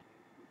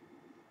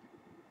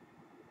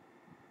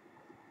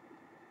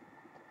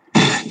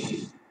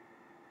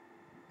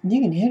 You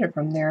can hit it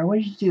from there. What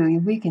did you do? You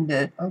weakened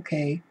it.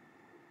 Okay.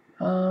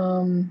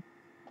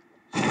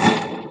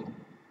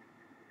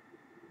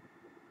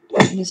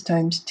 This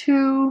times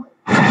 2.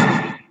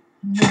 What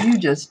did you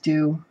just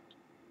do?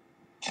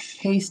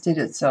 Pasted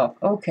itself.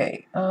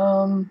 Okay.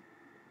 You're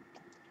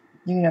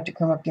gonna have to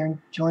come up there and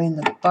join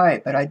the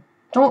fight, but I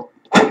don't...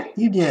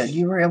 You did.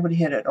 You were able to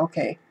hit it.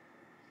 Okay.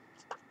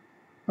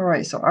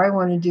 Alright, so I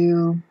want to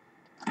do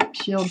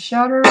shield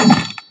shatter.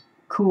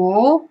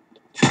 Cool.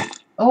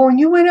 Oh, and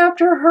you went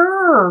after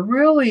her.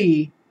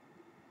 Really?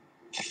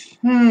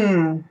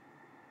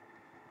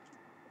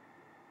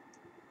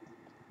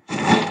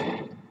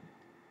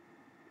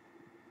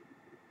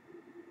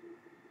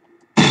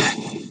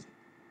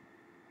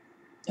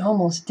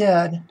 Almost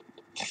dead.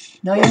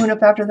 Now you went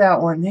up after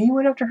that one. Then you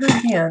went after her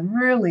again.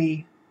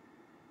 Really?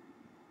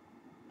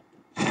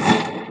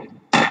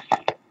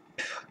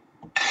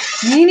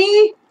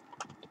 Meanie?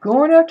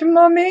 Going after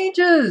my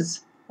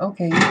mages.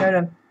 Okay, you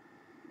gotta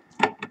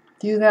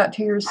do that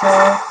to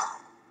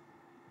yourself.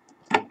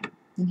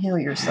 And heal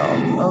yourself.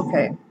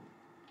 Okay.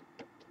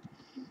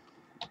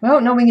 Well,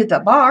 now we can get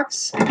that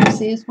box. Let's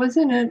see what's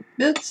in it.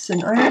 Bits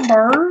and iron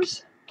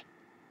bars.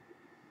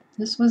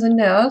 This was a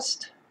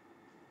nest.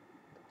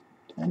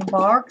 And a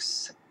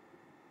box.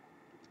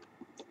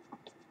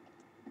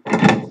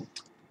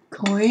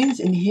 Coins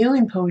and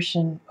healing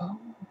potion. Oh.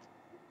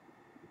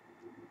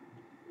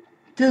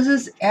 Does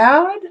this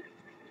add?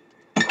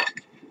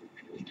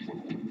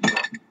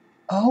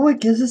 Oh Oh, it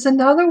gives us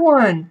another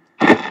one.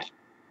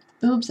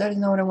 Oops, that is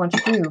not what I want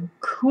to do.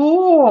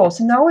 Cool.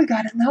 So now we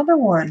got another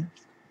one.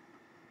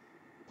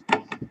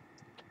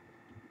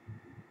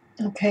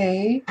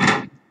 Okay.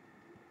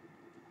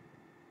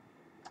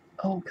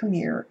 Oh, come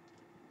here.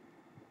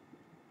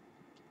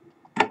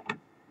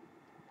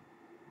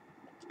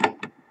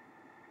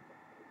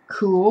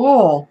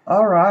 Cool.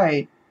 All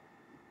right.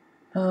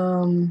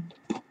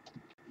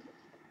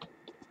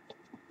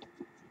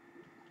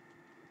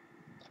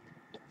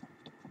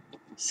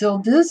 So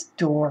this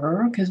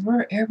door, because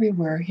we're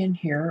everywhere in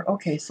here.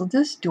 Okay, so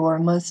this door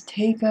must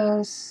take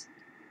us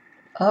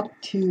up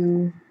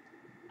to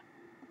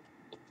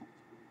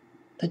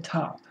the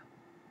top.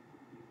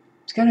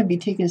 It's got to be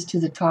taking us to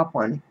the top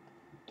one.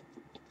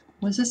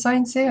 What does the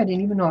sign say? I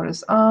didn't even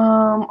notice.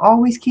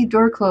 Always keep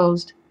door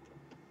closed.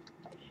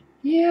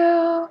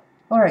 Yeah.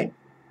 All right.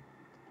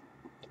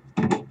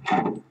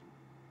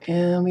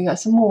 And we got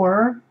some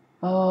more.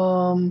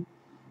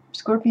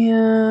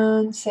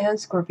 Scorpions, sand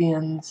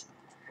scorpions.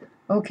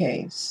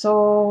 Okay,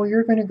 so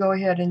you're going to go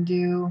ahead and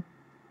do...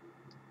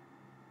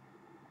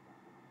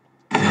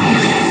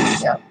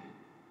 Yeah.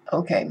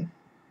 Okay.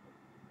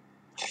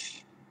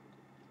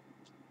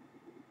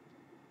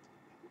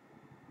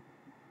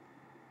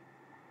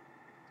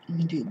 Let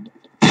me do...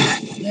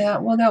 Yeah,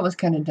 well, that was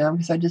kind of dumb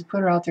because I just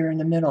put her out there in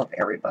the middle of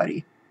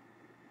everybody.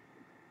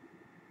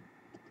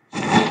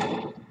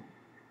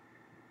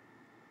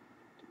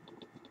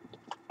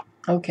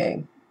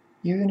 Okay,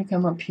 you're going to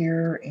come up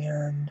here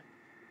and...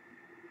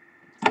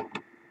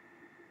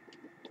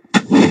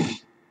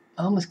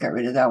 I almost got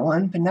rid of that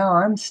one, but now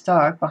I'm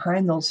stuck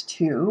behind those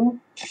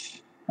two.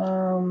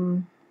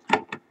 Okay,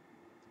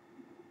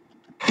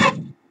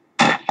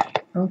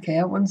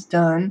 that one's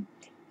done.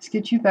 Let's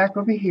get you back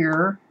over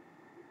here.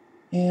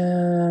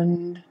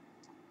 And...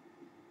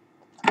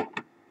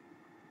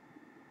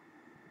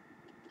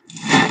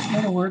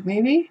 that'll work,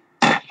 maybe?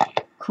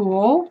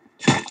 Cool.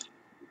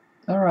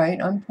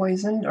 Alright, I'm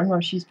poisoned. Or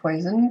no, she's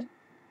poisoned.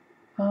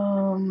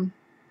 You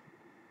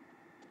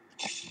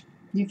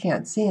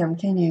can't see him,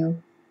 can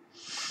you?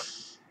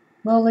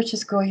 Well, let's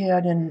just go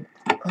ahead and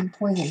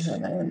unpoison her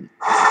then.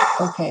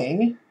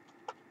 Okay.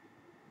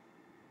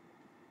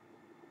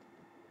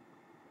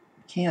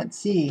 Can't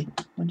see.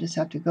 We'll just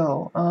have to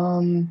go.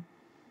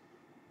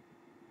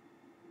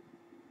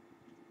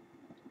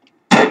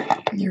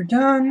 You're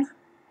done.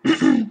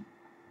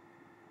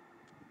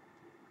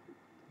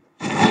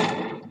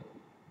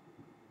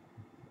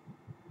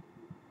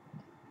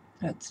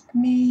 That's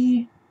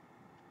me.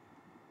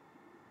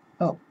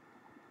 Oh.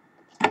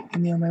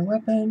 Give me on my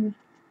weapon.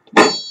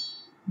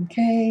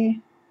 Okay.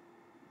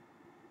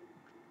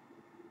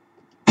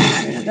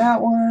 Get rid of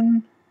that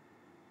one.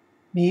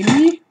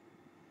 Maybe?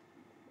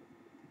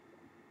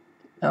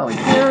 Oh,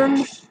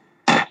 again.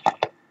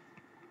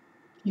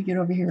 You get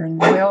over here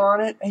and wail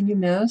on it, and you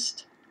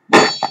missed.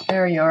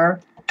 There you are.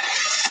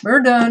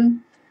 We're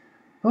done.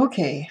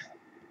 Okay.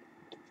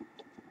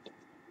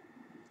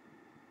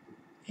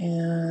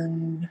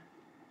 And...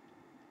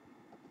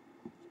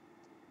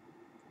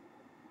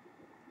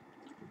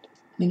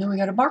 you know, we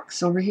got a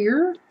box over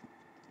here.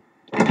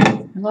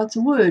 And lots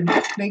of wood.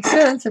 Makes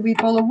sense that we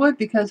full of wood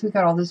because we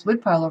got all this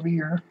wood pile over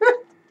here.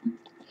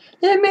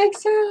 It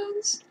makes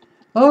sense.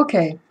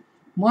 Okay.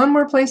 One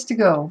more place to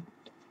go.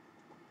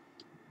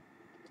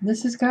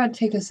 This has got to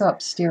take us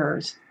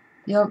upstairs.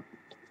 Yep.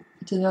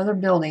 To another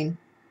building.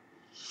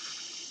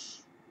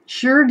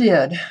 Sure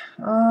did.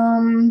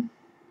 Blood.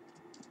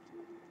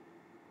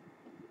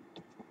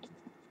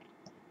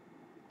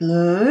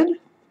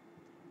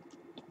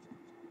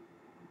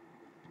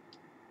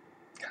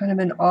 Kind of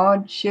an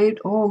odd shade.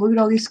 Oh, look at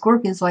all these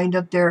scorpions lined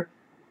up there.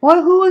 What?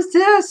 Who is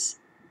this?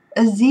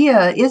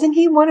 Azia. Isn't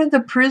he one of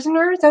the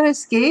prisoners that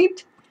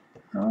escaped?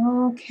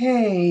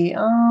 Okay.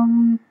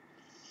 I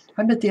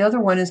bet the other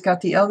one has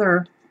got the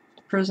other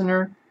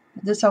prisoner.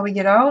 Is this how we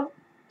get out?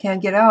 Can't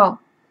get out.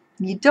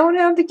 You don't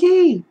have the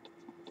key.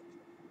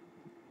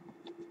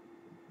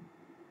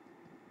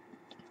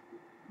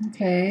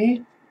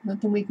 Okay.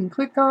 Nothing we can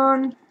click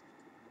on.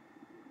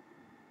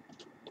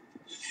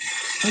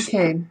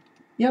 Okay.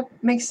 Yep,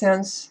 makes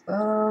sense.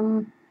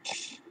 Got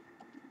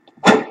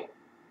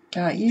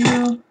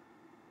you.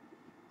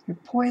 You're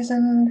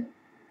poisoned.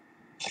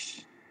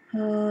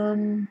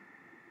 You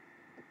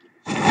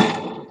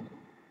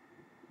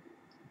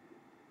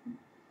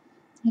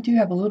do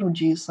have a little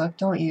juice left,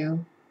 don't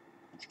you?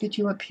 Let's get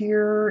you up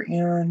here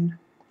and...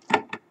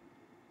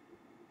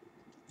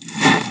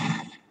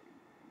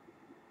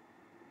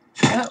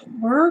 that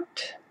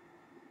worked.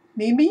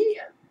 Maybe?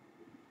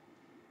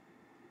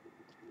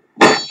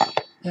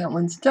 That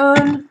one's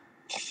done.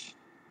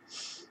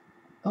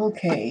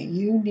 Okay,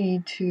 you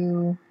need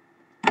to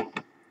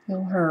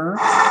heal her.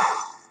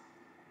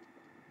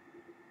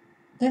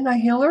 Didn't I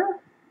heal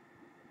her?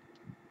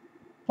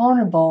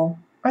 Vulnerable.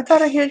 I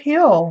thought I hit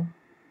heal.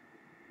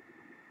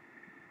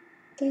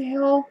 What the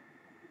hell?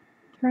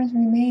 Turns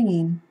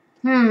remaining.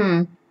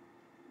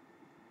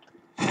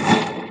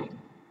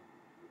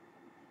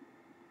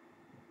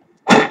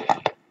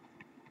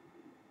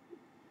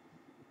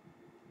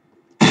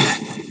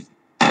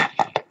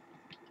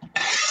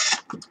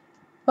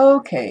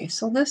 Okay,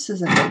 so this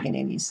isn't making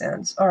any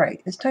sense.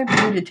 Alright, it's time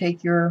for you to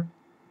take your...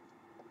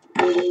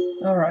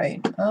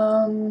 Alright,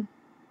 alright,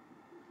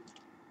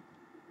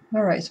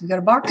 so we got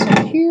a box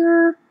over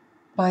here.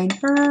 Find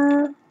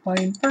her,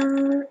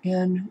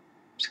 and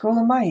scroll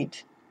a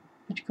mite,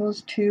 which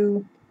goes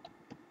to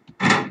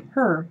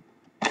her.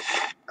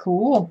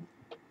 Cool.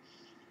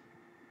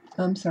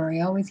 I'm sorry,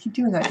 I always keep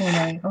doing that, don't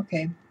I?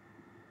 Okay.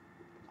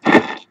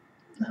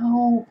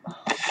 Oh.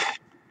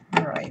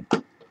 Alright.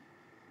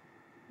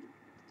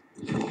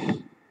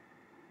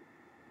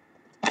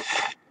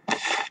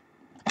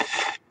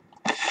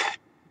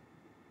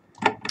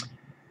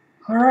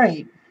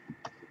 Alright.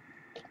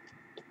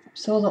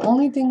 So the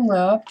only thing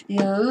left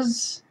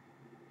is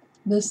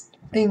this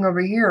thing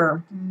over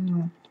here.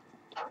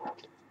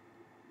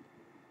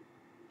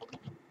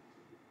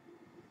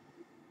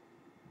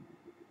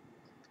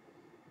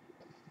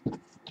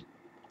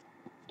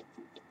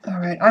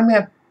 Alright, I'm going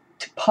to have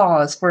to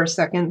pause for a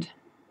second.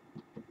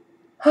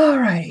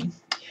 Alright.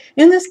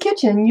 In this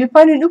kitchen, you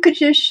find an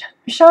Ukatish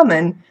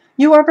shaman.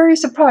 You are very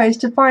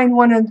surprised to find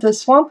one of the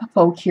swamp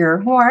folk here.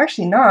 Well,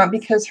 actually not,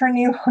 because her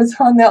name was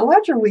on that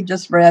ledger we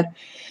just read.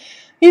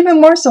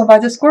 Even more so by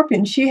the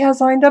scorpion she has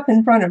lined up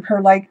in front of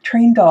her like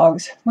trained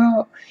dogs.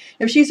 Well,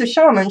 if she's a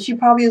shaman, she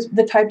probably is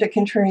the type that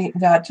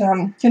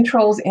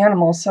controls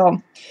animals.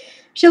 So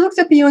she looks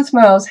up at you and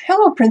smiles.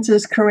 Hello,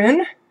 Princess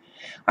Corinne.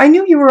 I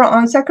knew you were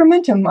on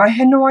Sacramentum. I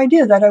had no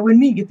idea that I would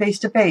meet you face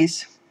to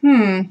face.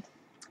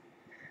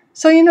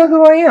 So you know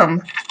who I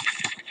am.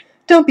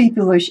 Don't be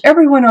foolish.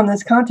 Everyone on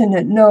this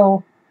continent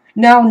now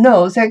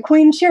knows that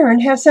Queen Sharon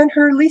has sent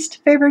her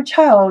least favored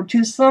child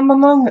to slum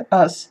among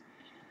us.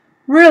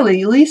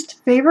 Really, least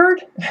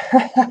favored?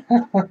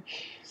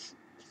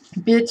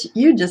 Bitch,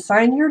 you just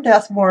signed your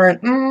death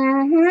warrant.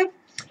 And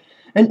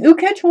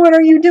Uket, what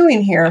are you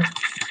doing here?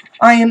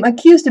 I am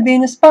accused of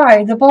being a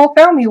spy. The Bull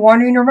found me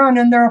wandering around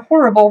in their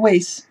horrible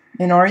wastes.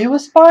 And are you a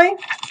spy?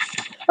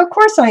 Of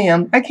course I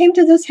am. I came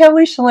to this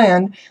hellish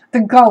land,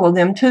 the gall of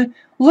them, to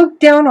look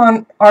down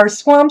on our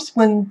swamps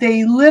when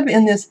they live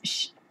in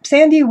this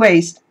sandy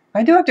waste.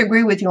 I do have to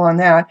agree with you on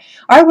that.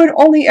 I would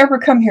only ever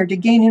come here to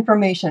gain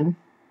information.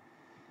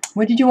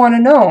 What did you want to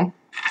know?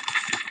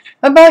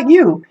 About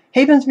you.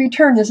 Haven's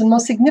return is the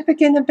most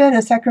significant event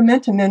in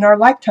Sacramentum in our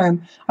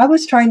lifetime. I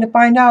was trying to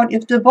find out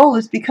if the Bull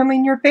is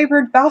becoming your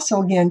favorite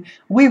vassal again.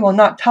 We will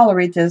not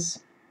tolerate this.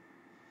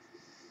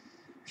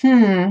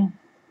 This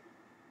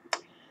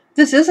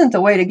isn't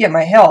the way to get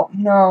my help.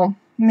 No,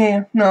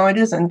 it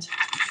isn't.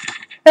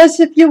 As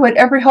if you would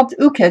ever help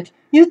Uket.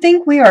 You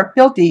think we are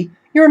filthy.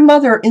 Your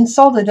mother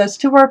insulted us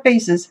to our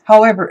faces.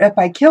 However, if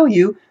I kill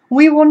you,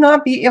 you will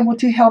not be able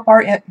to help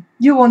our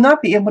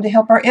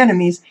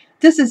enemies.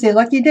 This is a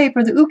lucky day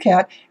for the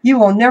Ukat. You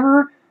will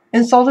never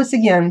insult us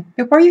again.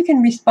 Before you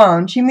can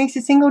respond, she makes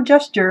a single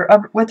gesture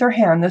with her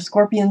hand. The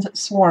scorpions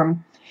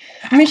swarm.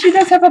 I mean, she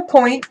does have a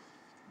point.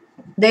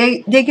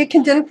 They get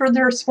condemned for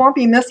their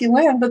swampy, messy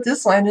land, but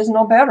this land is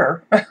no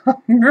better.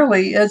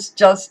 Really, it's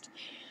just...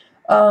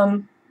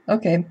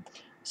 okay.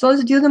 So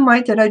let's do the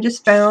mite that I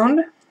just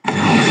found.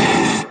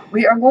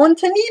 We are going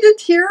to need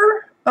it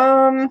here.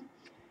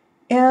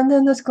 And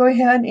then let's go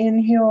ahead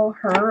and heal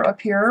her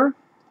up here.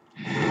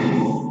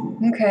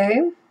 Okay.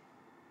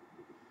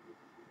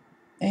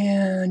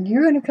 And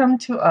you're going to come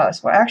to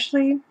us. Well,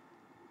 actually,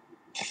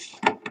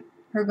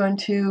 we're going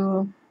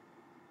to...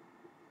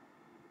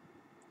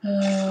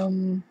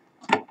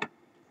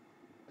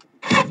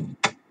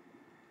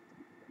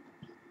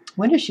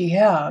 what does she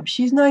have?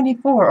 She's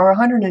 94 or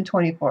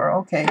 124.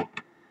 Okay.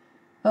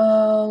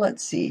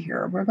 Let's see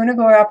here. We're going to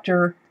go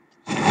after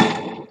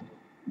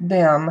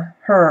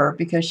her,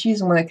 because she's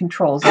the one that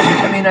controls them.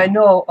 I mean, I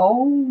know...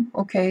 Oh,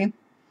 okay.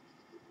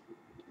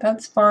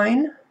 That's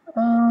fine.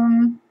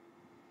 I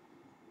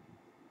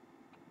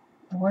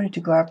wanted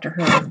to go after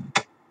her.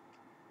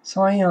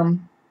 So I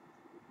am.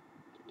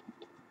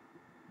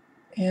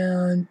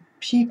 And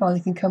she finally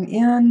can come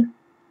in.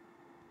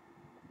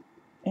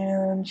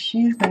 And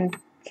she's going to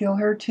kill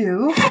her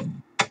too.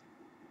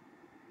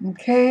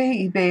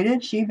 Okay,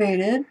 evaded. She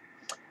evaded.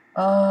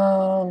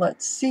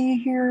 Let's see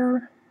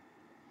here.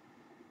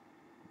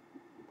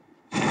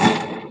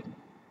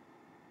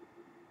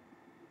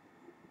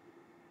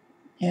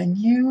 And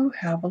you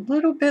have a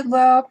little bit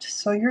left,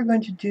 so you're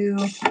going to do,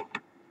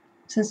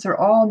 since they're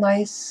all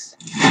nice,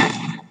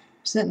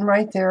 sitting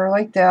right there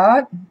like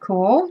that.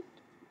 Cool.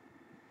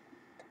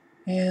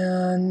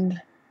 And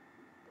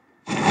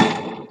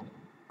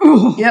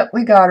yep,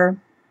 we got her.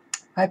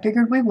 I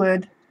figured we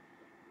would.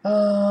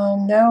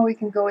 Now we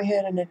can go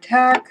ahead and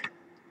attack.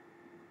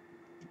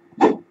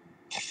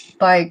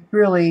 Like,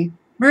 really,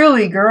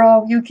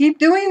 girl, you keep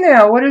doing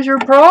that. What is your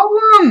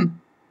problem?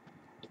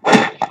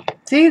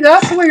 See,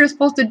 that's the way you're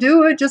supposed to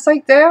do it, just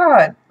like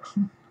that.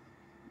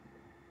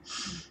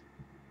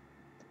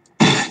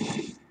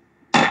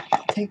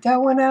 Take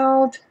that one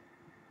out.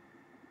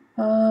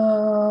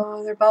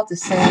 They're about the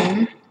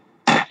same.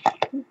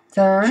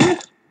 Done.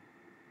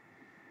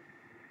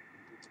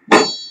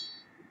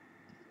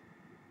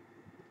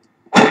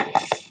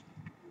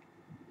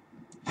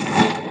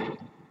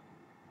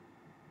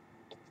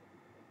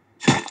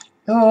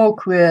 Oh,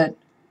 quit.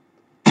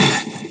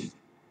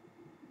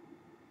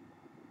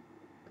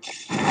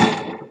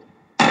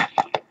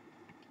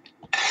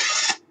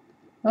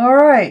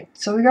 Alright,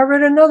 so we got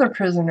rid of another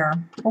prisoner.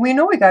 Well, we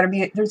know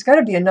there's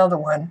gotta be another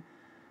one.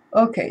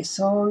 Okay,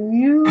 so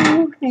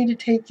you need to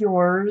take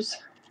yours.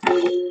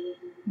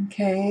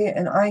 Okay,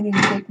 and I need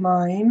to take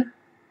mine.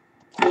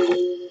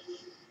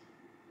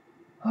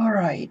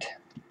 Alright.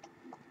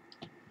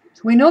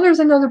 So we know there's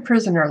another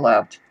prisoner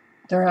left.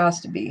 There has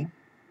to be.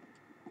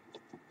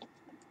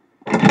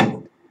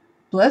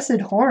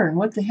 Blessed Horn,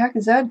 what the heck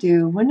does that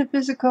do? When a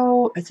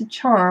physical, it's a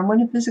charm.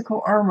 When a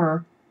physical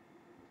armor.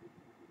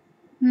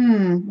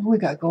 We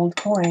got gold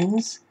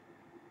coins.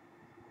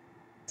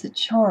 It's a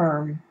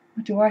charm.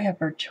 What do I have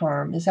for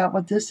charm? Is that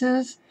what this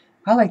is?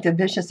 I like the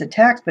vicious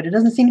attacks, but it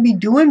doesn't seem to be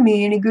doing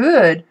me any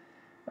good.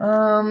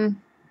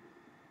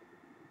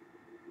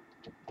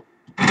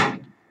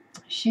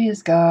 She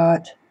has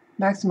got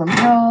maximum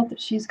health.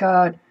 She's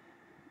got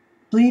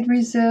bleed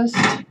resist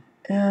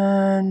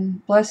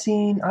and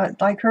blessing.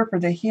 I'd like her for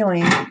the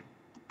healing.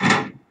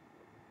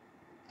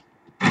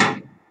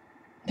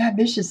 That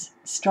vicious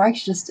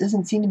strikes just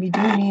doesn't seem to be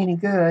doing me any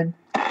good.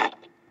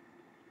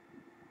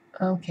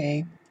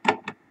 Okay. I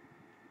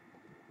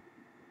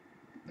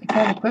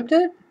can't equip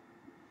it?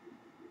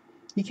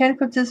 You can't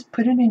equip this,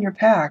 put it in your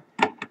pack.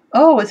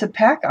 Oh, it's a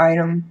pack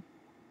item.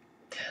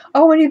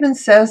 Oh, it even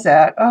says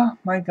that. Oh,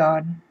 my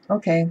God.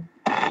 Okay.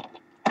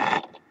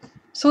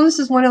 So this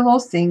is one of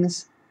those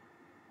things.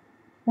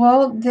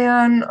 Well,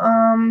 then,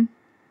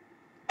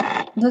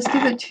 let's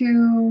give it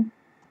to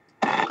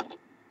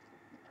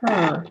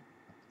her.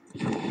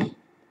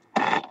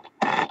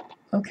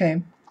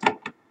 Okay.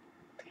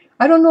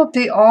 I don't know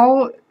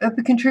if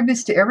it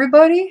contributes to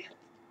everybody.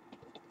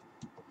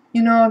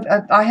 You know,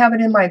 I have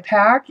it in my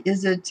pack.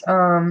 Is it,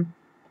 my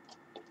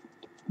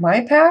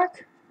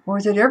pack? Or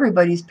is it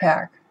everybody's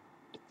pack?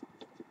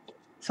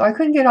 So I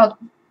couldn't get out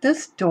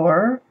this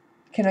door.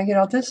 Can I get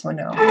out this one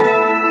now?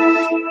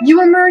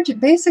 You emerge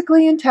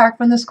basically intact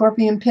from the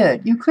scorpion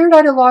pit. You cleared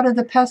out a lot of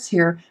the pests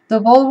here. The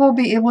Vole will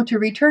be able to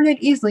return it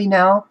easily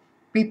now,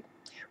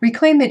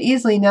 reclaim it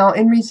easily now,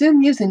 and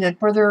resume using it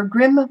for their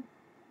grim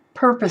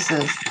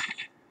purposes.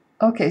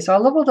 Okay, so I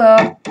leveled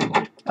up.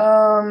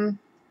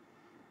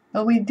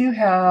 Well, we do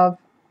have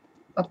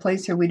a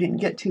place here we didn't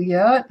get to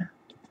yet.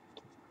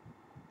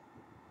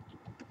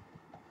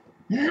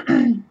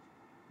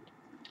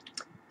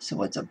 So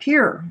what's up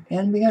here?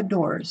 And we got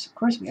doors. Of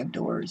course we have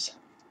doors.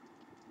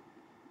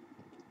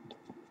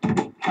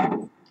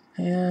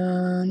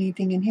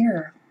 Anything in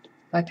here?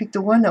 I picked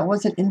the one that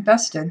wasn't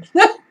infested.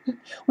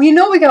 We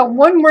know we got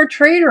one more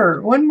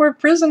traitor, one more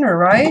prisoner,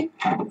 right?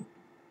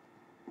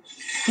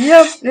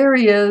 Yep, there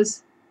he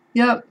is.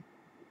 Yep.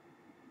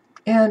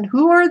 And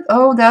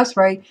oh, that's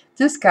right.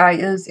 This guy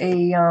is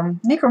a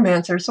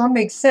necromancer, so it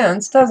makes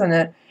sense, doesn't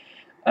it?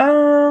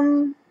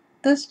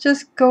 Let's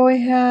just go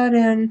ahead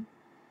and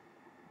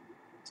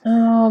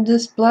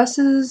this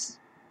blesses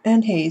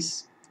and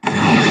haste.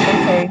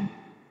 Okay.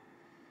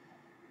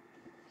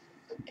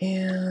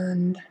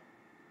 And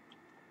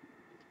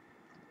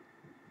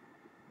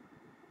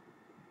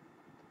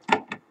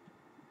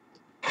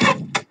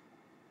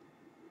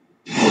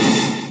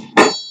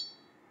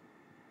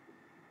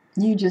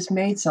you just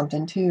made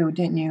something too,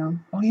 didn't you?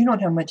 Oh, you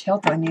don't have much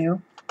health on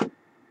you.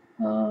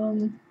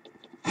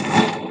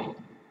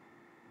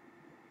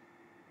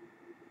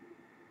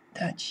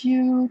 That's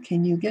you.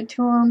 Can you get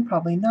to him?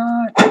 Probably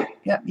not.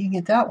 Yep, you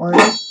get that one.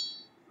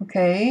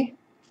 Okay.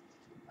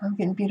 I'm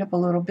getting beat up a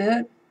little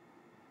bit.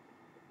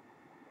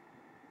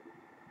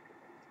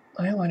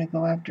 I want to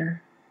go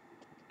after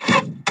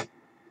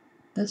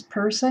this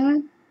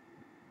person.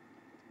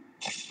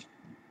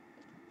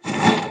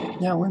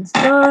 That one's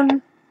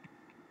done.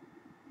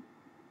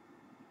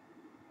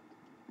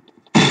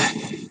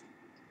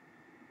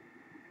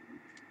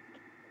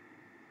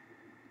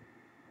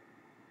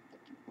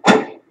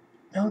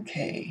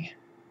 Okay.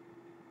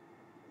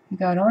 You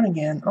got on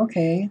again.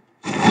 Okay.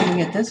 Can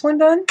we get this one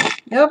done?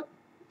 Yep.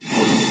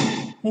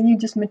 And you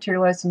just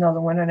materialized another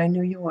one, and I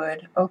knew you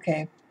would.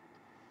 Okay.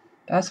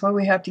 That's why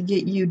we have to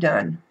get you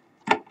done.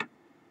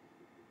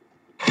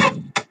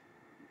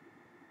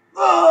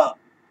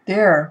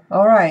 There.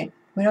 All right.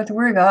 We don't have to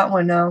worry about that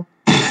one now.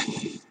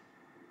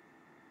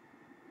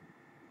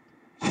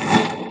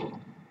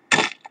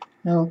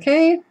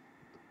 Okay.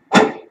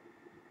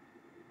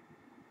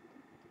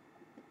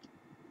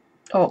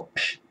 Oh,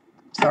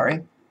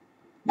 sorry.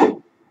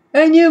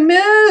 And you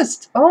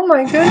missed! Oh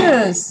my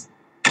goodness!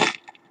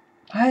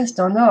 I just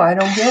don't know. I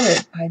don't get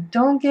it. I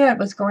don't get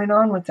what's going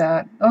on with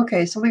that.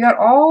 Okay, so we got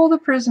all the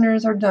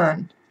prisoners are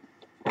done.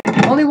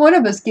 Only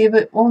one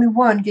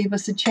gave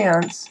us a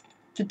chance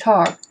to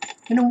talk.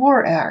 And a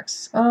war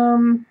axe.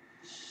 Main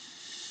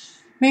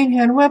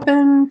hand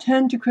weapon,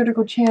 10 to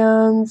critical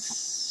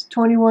chance,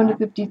 21 to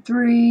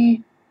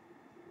 53.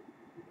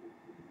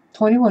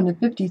 21 to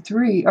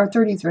 53, or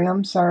 33,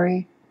 I'm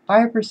sorry.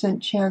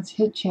 5% chance,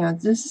 hit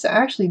chance. This is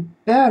actually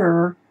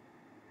better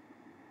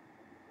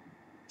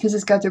because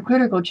it's got the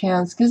critical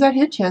chance. Because that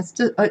hit chance,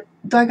 I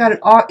got it.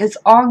 It's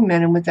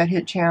augmented with that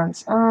hit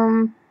chance.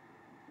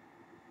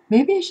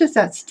 Maybe it's just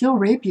that steel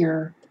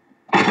rapier.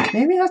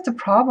 Maybe that's the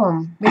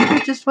problem. Maybe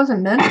it just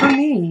wasn't meant for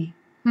me.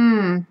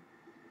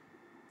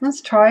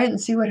 Let's try it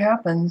and see what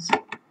happens.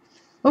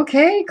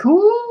 Okay,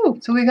 cool.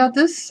 So we got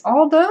this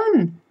all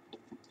done.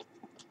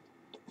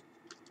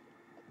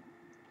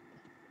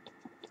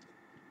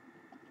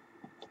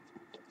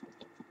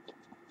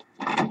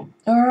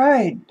 All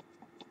right.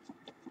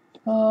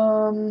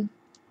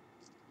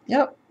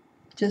 Yep.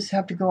 Just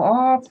have to go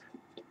off.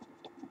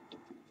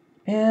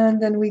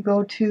 And then we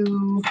go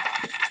to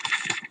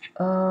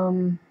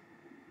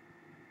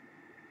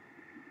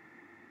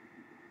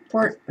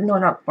Fort. No,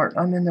 not Fort.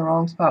 I'm in the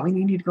wrong spot. We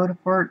need to go to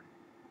Fort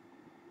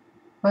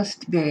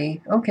West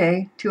Bay.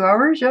 Okay, 2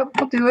 hours. Yep,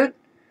 we'll do it.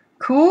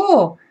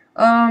 Cool.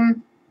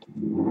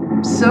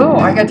 So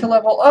I got to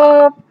level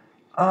up.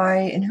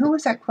 And who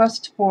was that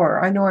quest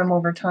for? I know I'm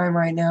over time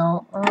right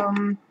now.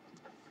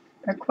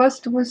 That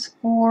quest was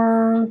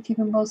for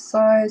keeping both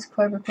sides.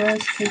 Clever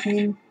quest.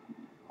 Taking.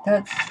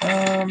 That's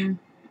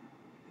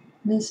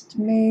Mist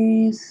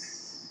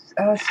Maze.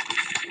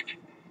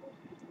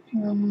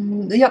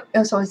 Yep.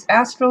 So it's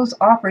Astro's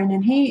offering,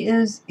 and he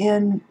is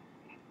in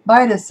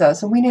Bidasa.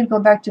 So we need to go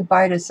back to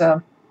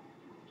Bidasa.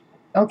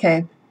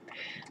 Okay.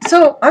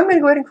 So I'm going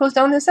to go ahead and close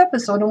down this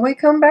episode, and when we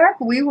come back,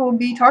 we will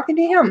be talking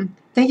to him.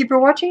 Thank you for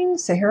watching.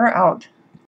 Sahara out.